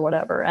dalliance or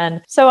whatever.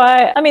 And so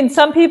I mean,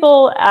 some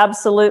people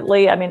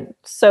absolutely,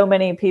 so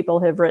many people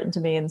have written to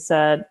me and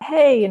said,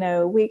 hey,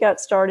 we got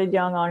started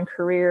young on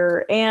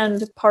career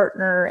and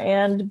partner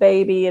and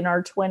baby in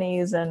our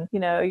 20s. And,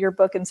 your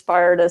book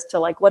inspired us to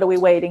like, what are we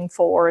waiting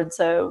for? And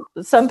so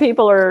some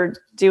people are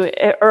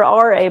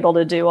able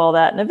to do all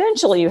that. And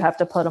eventually you have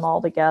to put them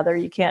all together.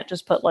 You can't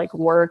just put like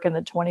work in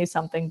the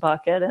 20-something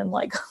bucket and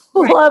like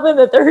love in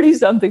the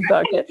 30-something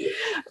bucket.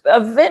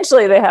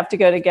 Eventually they have to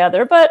go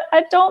together, but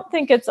I don't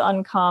think it's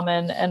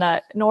uncommon,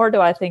 and nor do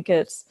I think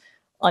it's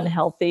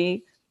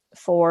unhealthy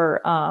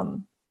for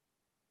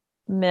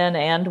men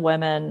and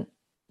women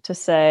to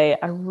say,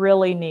 I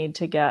really need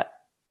to get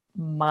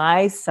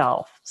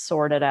myself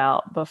sorted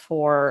out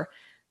before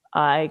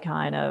I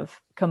kind of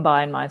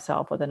combine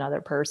myself with another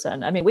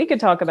person. I mean, we could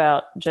talk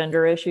about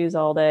gender issues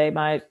all day.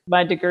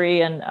 My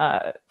degree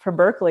from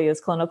Berkeley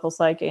is clinical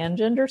psych and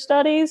gender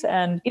studies.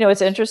 And,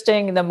 it's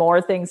interesting. The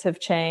more things have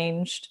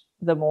changed,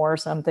 the more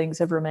some things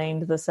have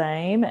remained the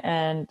same.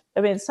 And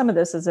I mean, some of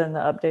this is in the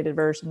updated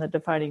version, the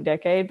Defining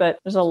Decade, but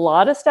there's a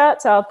lot of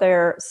stats out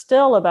there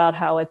still about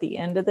how at the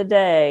end of the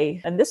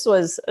day, and this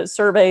was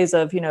surveys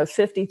of,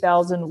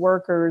 50,000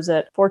 workers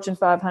at Fortune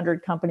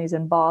 500 companies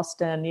in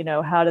Boston,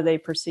 how do they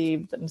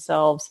perceive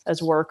themselves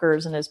as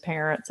workers and as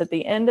parents? At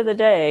the end of the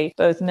day,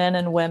 both men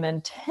and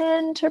women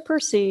tend to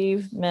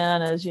perceive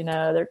men as,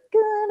 they're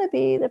going to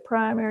be the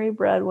primary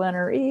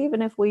breadwinner,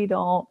 even if we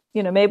don't,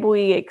 maybe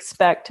we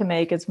expect to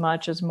make as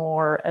much as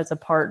more as a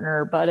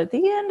partner, but at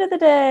the end of the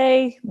day,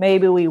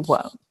 maybe we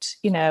won't,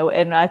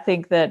 and I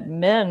think that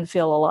men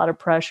feel a lot of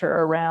pressure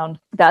around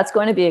that's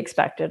going to be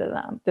expected of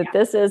them, that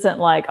this isn't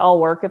like, I'll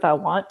work if I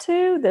want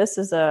to. This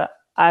is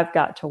I've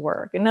got to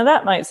work. And now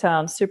that might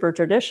sound super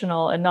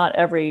traditional, and not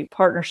every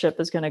partnership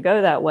is going to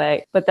go that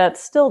way, but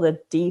that's still the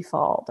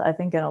default, I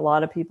think, in a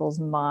lot of people's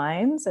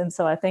minds. And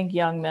so I think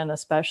young men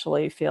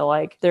especially feel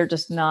like they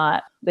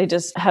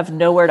just have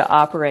nowhere to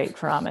operate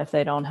from if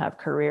they don't have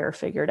career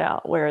figured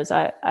out. Whereas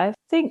I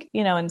think,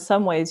 in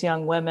some ways,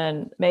 young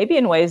women, maybe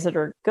in ways that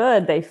are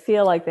good, they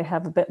feel like they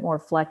have a bit more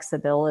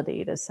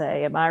flexibility to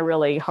say, am I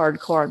really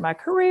hardcore on my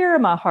career?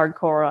 Am I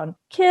hardcore on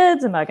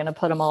kids? Am I going to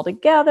put them all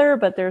together?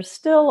 But there's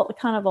still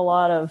kind of a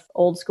lot of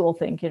old school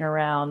thinking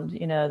around,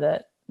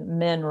 that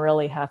men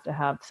really have to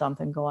have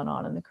something going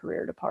on in the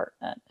career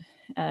department.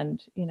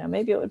 And,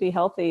 maybe it would be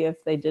healthy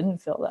if they didn't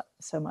feel that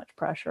so much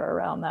pressure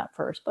around that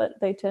first, but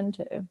they tend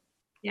to.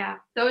 Yeah,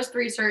 those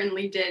three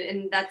certainly did.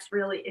 And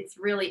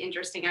it's really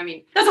interesting. I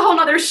mean, that's a whole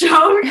nother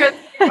show because,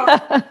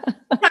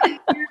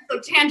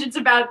 tangents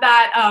about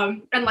that.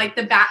 And like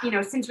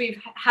since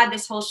we've had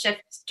this whole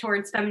shift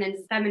towards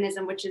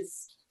feminism, which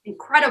is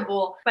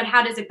incredible, but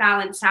how does it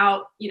balance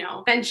out?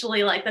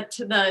 Eventually, like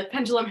the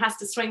pendulum has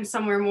to swing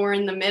somewhere more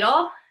in the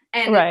middle.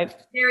 And right.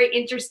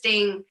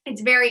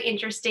 It's very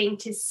interesting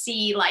to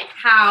see like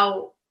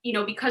how,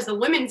 because the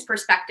women's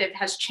perspective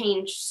has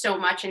changed so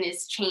much and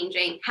is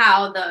changing,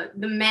 how the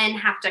men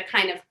have to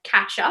kind of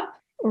catch up.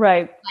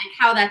 Right. Like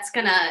how that's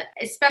gonna,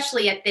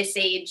 especially at this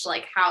age,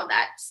 like how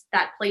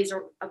that plays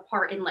a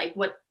part in like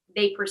what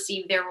they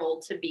perceive their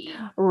role to be.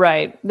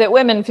 Right. That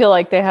women feel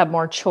like they have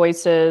more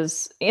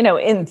choices,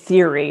 in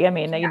theory. I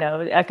mean,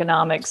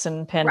 economics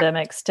and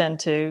pandemics tend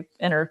to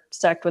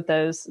intersect with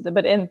those.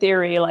 But in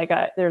theory,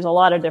 there's a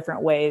lot of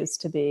different ways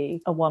to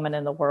be a woman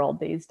in the world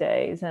these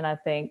days. And I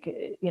think,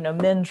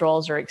 men's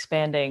roles are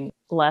expanding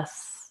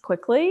less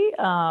quickly.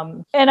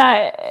 And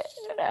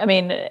I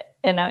mean,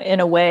 in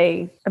a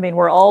way, I mean,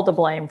 we're all to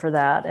blame for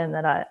that. And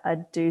that I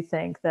do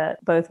think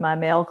that both my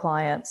male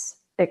clients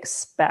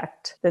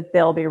expect that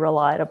they'll be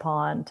relied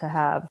upon to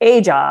have a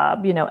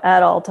job,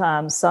 at all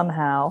times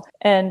somehow.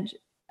 And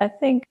I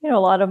think, a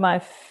lot of my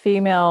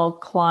female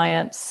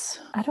clients,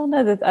 I don't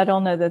know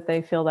that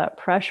they feel that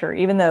pressure,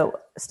 even though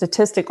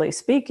statistically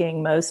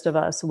speaking, most of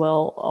us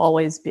will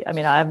always be, I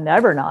mean, I've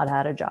never not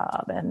had a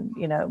job, and,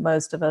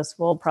 most of us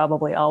will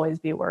probably always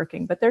be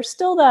working, but there's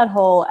still that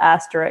whole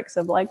asterisk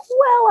of like,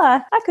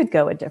 well, I could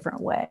go a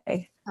different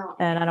way. Oh.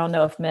 And I don't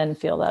know if men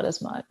feel that as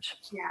much.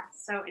 Yeah,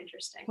 so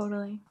interesting.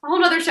 Totally. A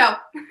whole other show.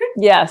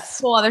 Yes.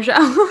 Whole other show.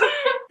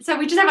 So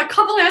we just have a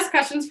couple last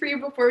questions for you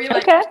before we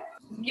okay.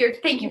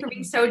 Thank you for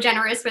being so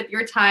generous with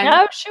your time.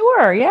 Oh,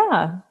 sure.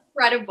 Yeah.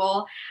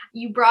 Incredible.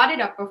 You brought it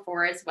up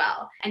before as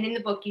well. And in the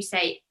book, you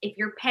say, if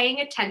you're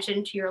paying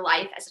attention to your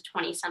life as a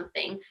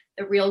 20-something,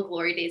 the real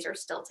glory days are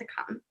still to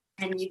come.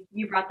 And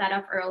you brought that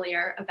up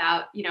earlier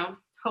about,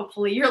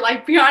 hopefully your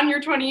life beyond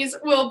your 20s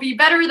will be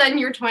better than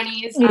your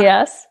 20s.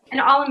 Yes.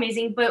 And all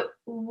amazing. But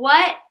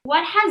what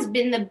has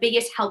been the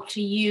biggest help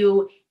to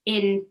you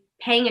in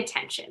paying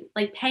attention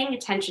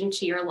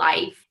to your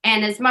life?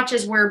 And as much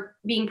as we're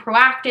being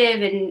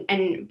proactive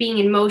and being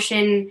in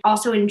motion,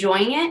 also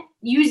enjoying it,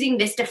 using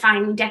this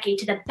defining decade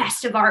to the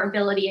best of our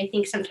ability. I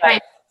think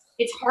sometimes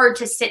it's hard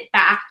to sit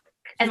back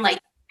and like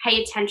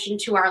pay attention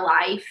to our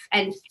life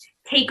and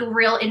take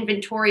real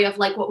inventory of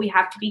like what we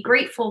have to be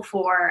grateful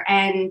for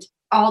and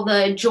all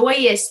the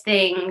joyous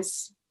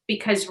things,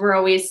 because we're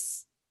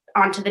always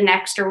on to the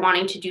next or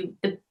wanting to do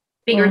the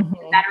bigger,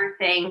 better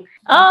thing.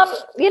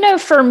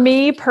 For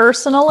me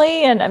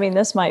personally, and I mean,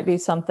 this might be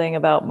something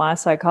about my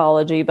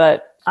psychology,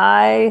 but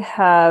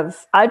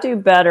I do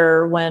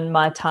better when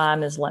my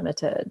time is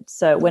limited.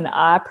 So when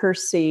I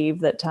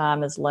perceive that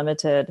time is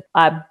limited,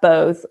 I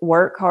both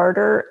work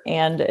harder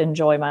and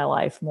enjoy my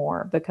life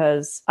more,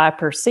 because I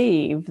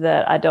perceive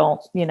that I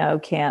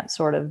can't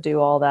sort of do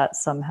all that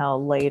somehow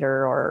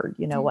later or,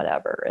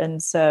 whatever.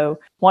 And so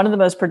one of the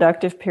most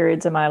productive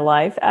periods of my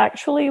life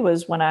actually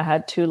was when I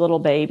had 2 little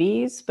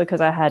babies,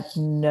 because I had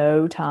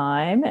no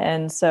time.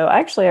 And so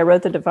actually I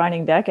wrote the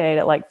defining decade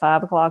at like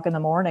 5 o'clock in the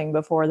morning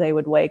before they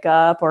would wake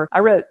up, or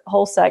I wrote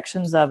whole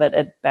sections of it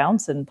at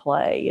Bounce and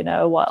Play,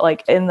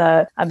 like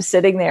I'm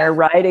sitting there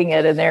writing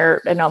it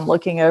and I'm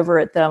looking over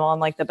at them on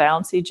like the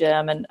bouncy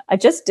gym, and I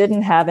just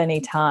didn't have any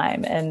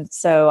time. And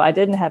so I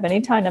didn't have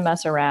any time to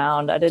mess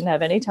around. I didn't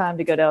have any time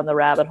to go down the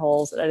rabbit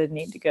holes that I didn't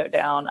need to go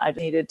down. I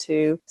needed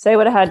to say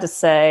what I had to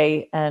say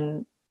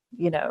and,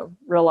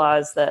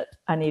 realize that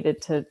I needed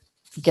to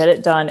get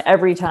it done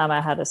every time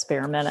I had a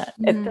spare minute.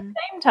 At the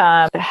same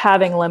time,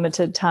 having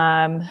limited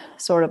time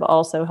sort of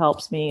also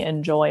helps me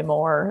enjoy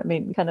more. I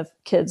mean, kind of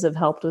kids have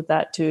helped with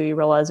that too. You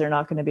realize they're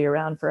not going to be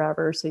around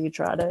forever. So you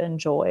try to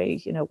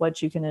enjoy,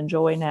 what you can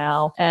enjoy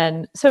now.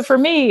 And so for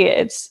me,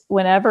 it's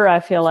whenever I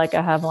feel like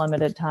I have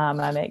limited time,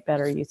 I make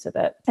better use of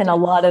it. And a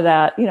lot of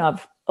that,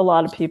 a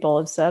lot of people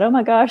have said, oh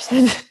my gosh,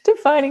 the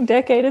defining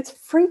decade, it's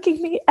freaking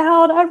me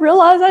out. I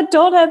realize I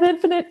don't have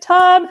infinite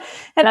time.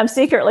 And I'm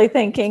secretly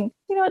thinking,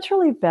 it's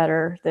really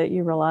better that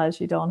you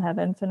realize you don't have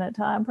infinite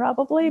time,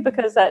 probably,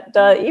 because that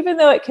does, even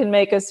though it can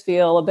make us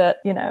feel a bit,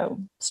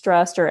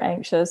 stressed or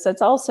anxious,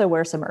 that's also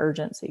where some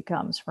urgency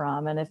comes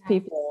from. And if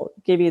people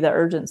give you the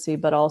urgency,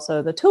 but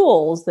also the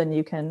tools, then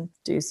you can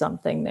do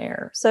something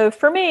there. So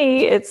for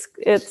me, it's,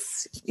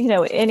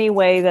 any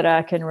way that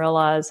I can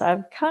realize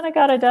I've kind of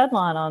got a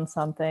deadline on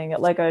something,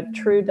 like a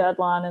true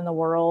deadline in the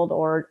world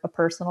or a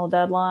personal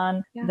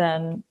deadline,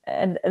 then,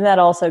 and that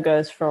also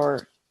goes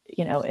for,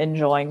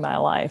 enjoying my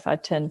life. I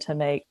tend to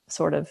make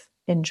sort of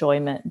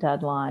enjoyment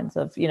deadlines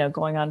of,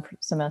 going on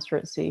semester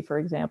at sea, for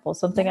example,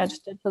 something I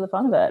just did for the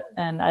fun of it.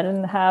 And I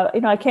didn't have,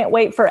 I can't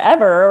wait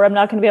forever, or I'm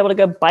not going to be able to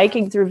go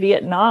biking through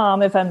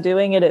Vietnam if I'm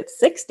doing it at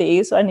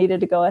 60. So I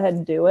needed to go ahead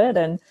and do it.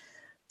 And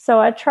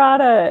so I try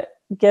to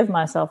give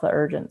myself the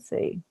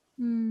urgency.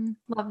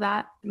 Love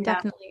that. Yeah.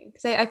 Definitely.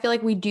 Because I feel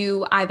like we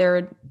do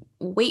either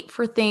wait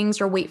for things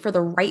or wait for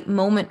the right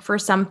moment for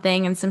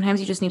something. And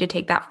sometimes you just need to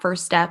take that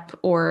first step,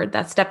 or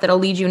that step that'll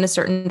lead you in a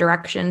certain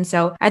direction.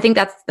 So I think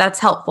that's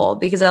helpful,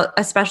 because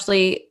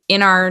especially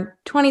in our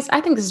 20s,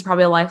 I think this is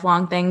probably a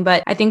lifelong thing,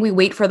 but I think we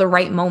wait for the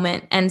right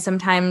moment. And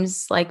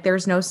sometimes like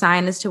there's no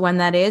sign as to when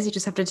that is. You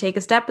just have to take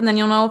a step and then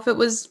you'll know if it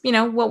was,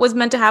 what was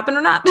meant to happen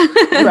or not.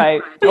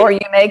 Right. Or you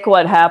make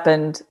what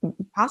happened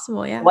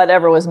possible. Yeah.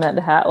 Whatever was meant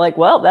to happen. Like,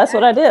 well, that's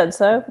what I did.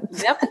 So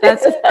yep,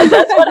 that's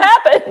what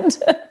happened.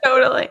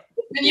 Totally.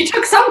 And you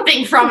took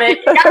something from it.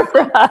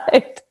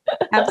 Right.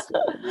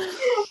 Absolutely.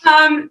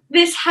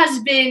 This has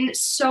been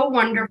so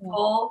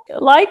wonderful.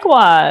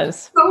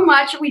 Likewise. So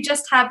much. We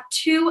just have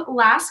 2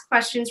 last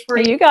questions for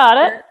you. You got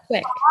it.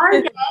 Quick.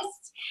 Our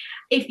guest,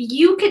 if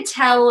you could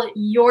tell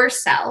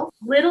yourself,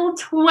 little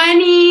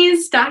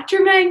 20s,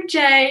 Dr. Meg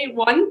J,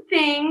 one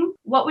thing,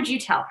 what would you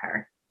tell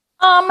her?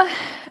 I've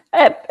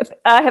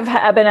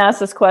been asked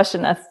this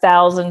question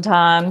 1,000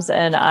 times,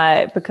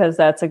 and because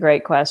that's a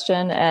great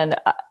question, and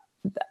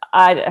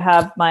I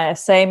have my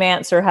same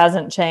answer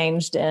hasn't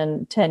changed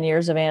in 10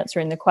 years of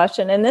answering the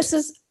question. And this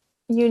is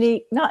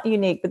not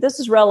unique, but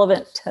this is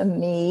relevant to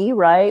me,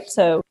 right?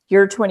 So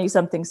your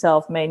 20-something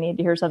self may need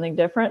to hear something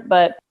different.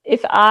 But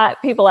if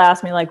people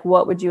ask me, like,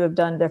 what would you have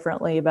done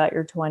differently about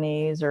your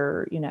 20s,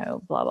 or,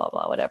 blah, blah,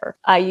 blah, whatever,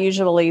 I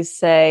usually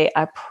say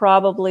I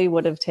probably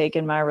would have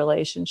taken my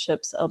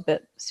relationships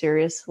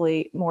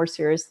more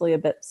seriously a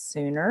bit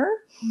sooner.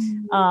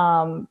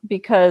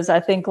 Because I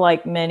think,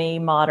 like many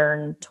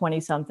modern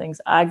 20-somethings,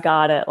 I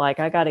got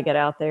to get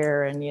out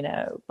there and,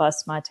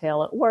 bust my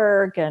tail at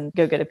work and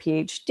go get a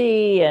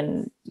PhD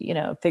and,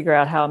 figure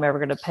out how I'm ever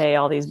going to pay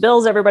all these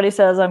bills everybody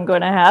says I'm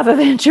going to have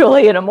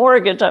eventually, and a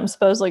mortgage I'm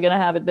supposedly going to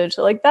have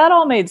eventually. Like, that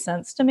all made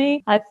sense to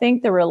me. I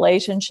think the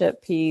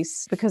relationship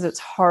piece, because it's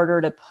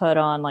harder to put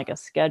on like a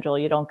schedule,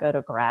 you don't go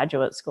to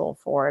graduate school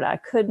for it. I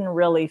couldn't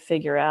really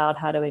figure out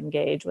how to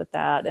engage with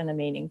that in a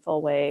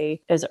meaningful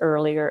way as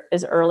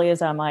early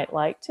as I might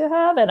like to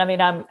have. And I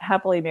mean, I'm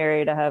happily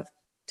married. I have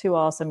 2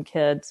 awesome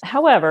kids.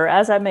 However,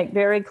 as I make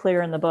very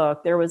clear in the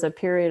book, there was a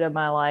period of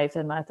my life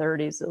in my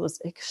 30s that was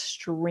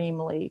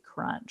extremely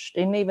crunched.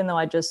 And even though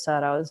I just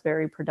said I was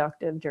very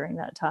productive during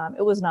that time,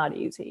 it was not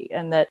easy.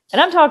 And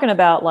I'm talking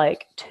about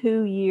like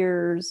 2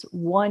 years,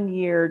 1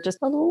 year, just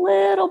a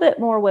little bit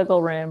more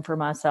wiggle room for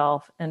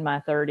myself in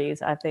my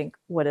 30s, I think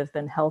would have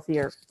been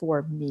healthier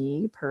for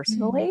me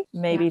personally.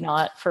 Maybe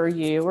not for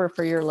you or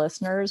for your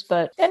listeners,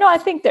 but I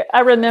think that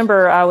I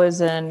remember I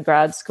was in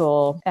grad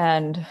school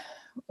and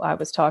I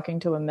was talking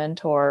to a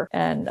mentor,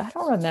 and I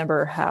don't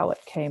remember how it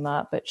came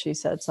up, but she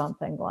said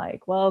something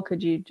like, well,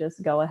 could you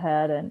just go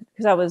ahead and,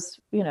 because I was,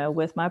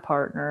 with my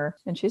partner,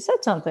 and she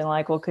said something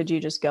like, well, could you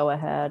just go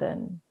ahead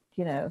and,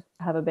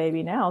 have a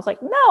baby now? I was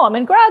like, no, I'm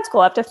in grad school.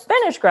 I have to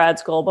finish grad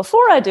school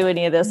before I do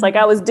any of this. Like,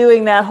 I was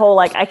doing that whole,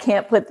 like, I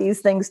can't put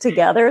these things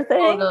together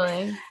thing.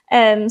 Totally.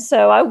 And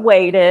so I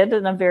waited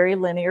in a very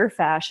linear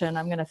fashion.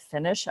 I'm going to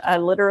finish. I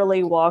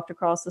literally walked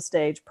across the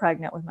stage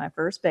pregnant with my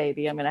first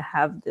baby. I'm going to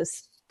have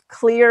this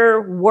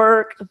clear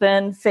work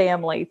then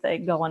family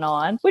thing going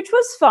on, which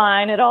was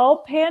fine. It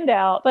all panned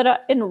out.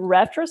 But in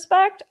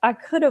retrospect, I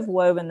could have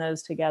woven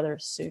those together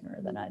sooner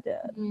than I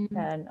did. Mm-hmm.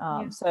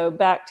 And so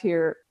back to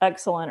your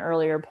excellent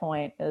earlier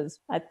point is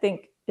I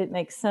think it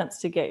makes sense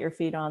to get your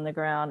feet on the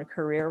ground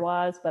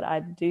career-wise, but I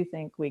do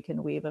think we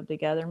can weave them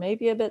together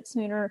maybe a bit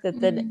sooner. That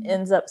then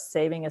ends up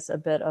saving us a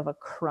bit of a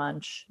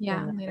crunch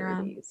in the later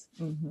 30s.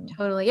 Mm-hmm.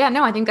 Totally. Yeah,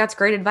 no, I think that's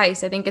great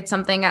advice. I think it's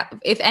something,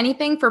 if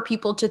anything, for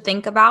people to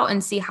think about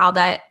and see how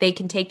that they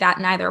can take that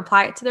and either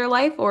apply it to their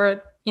life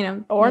or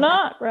or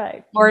not,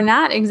 right? Or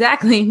not,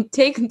 exactly.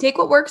 Take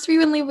what works for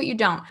you and leave what you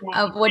don't.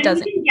 What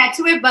doesn't. We can get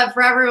to it, but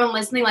for everyone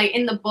listening, like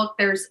in the book,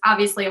 there's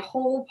obviously a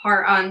whole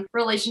part on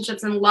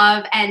relationships and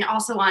love, and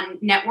also on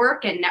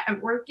networking,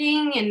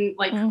 and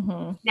like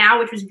now,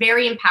 which was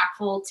very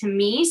impactful to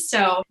me.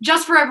 So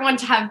just for everyone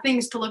to have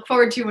things to look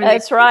forward to.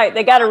 That's right.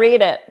 They got to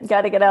read it.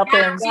 Got to get out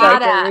there and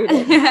start to read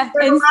it.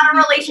 There's a lot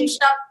of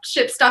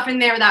relationship stuff in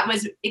there that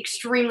was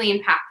extremely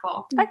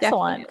impactful.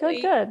 Excellent.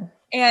 Definitely. Good.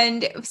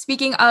 And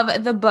speaking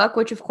of the book,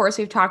 which of course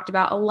we've talked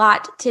about a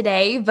lot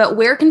today, but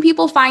where can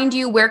people find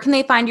you? Where can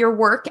they find your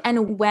work?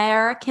 And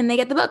where can they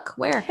get the book?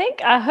 Where?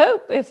 I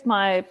hope if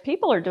my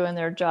people are doing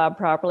their job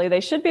properly,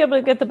 they should be able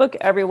to get the book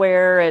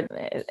everywhere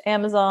at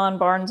Amazon,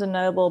 Barnes &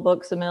 Noble,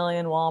 Books A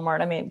Million,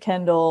 Walmart,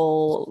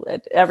 Kindle,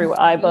 everywhere,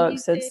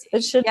 iBooks.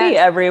 It should be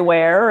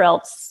everywhere, or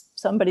else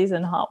somebody's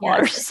in hot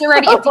water. It's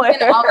already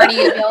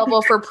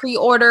available for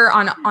pre-order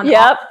on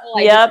Yep.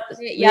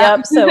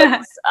 So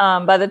it's,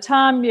 by the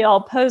time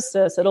y'all post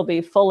this, it'll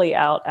be fully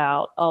out,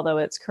 although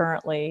it's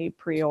currently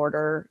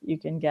pre-order. You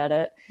can get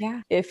it.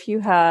 Yeah. If you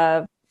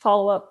have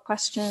follow-up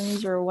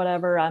questions or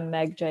whatever, I'm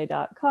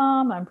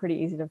megjay.com. I'm pretty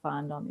easy to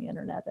find on the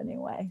internet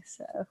anyway.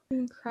 So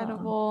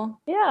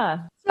incredible.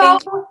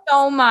 Thank you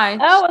so much.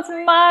 Oh, it's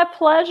my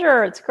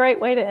pleasure. It's a great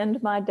way to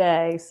end my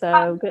day.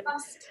 So good.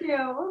 Us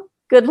too.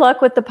 Good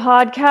luck with the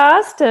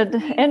podcast and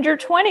end your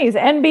 20s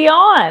and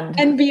beyond.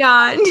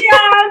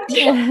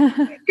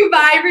 Yeah.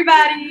 Goodbye,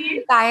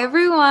 everybody. Bye,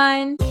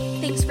 everyone.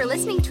 Thanks for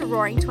listening to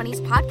Roaring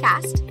 20s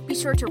podcast. Be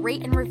sure to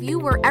rate and review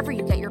wherever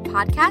you get your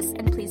podcasts,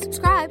 and please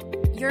subscribe.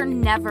 You're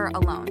never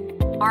alone.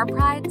 Our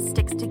pride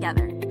sticks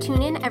together.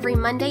 Tune in every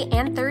Monday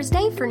and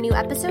Thursday for new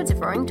episodes of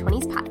Roaring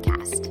 20s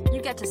podcast.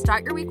 You get to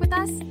start your week with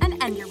us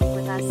and end your week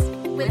with us.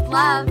 With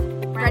love,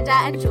 Brenda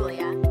and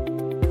Julia.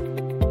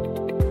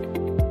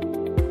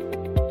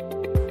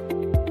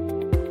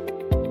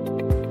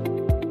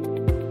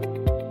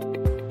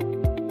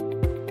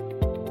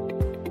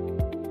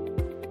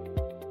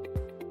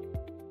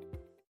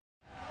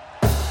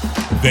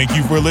 Thank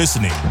you for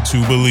listening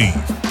to Believe.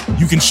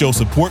 You can show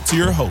support to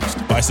your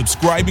host by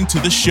subscribing to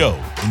the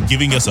show and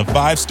giving us a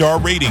 5-star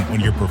rating on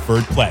your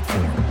preferred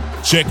platform.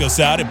 Check us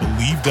out at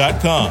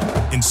Believe.com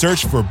and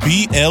search for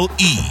BLEAV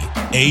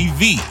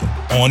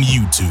on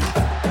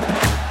YouTube.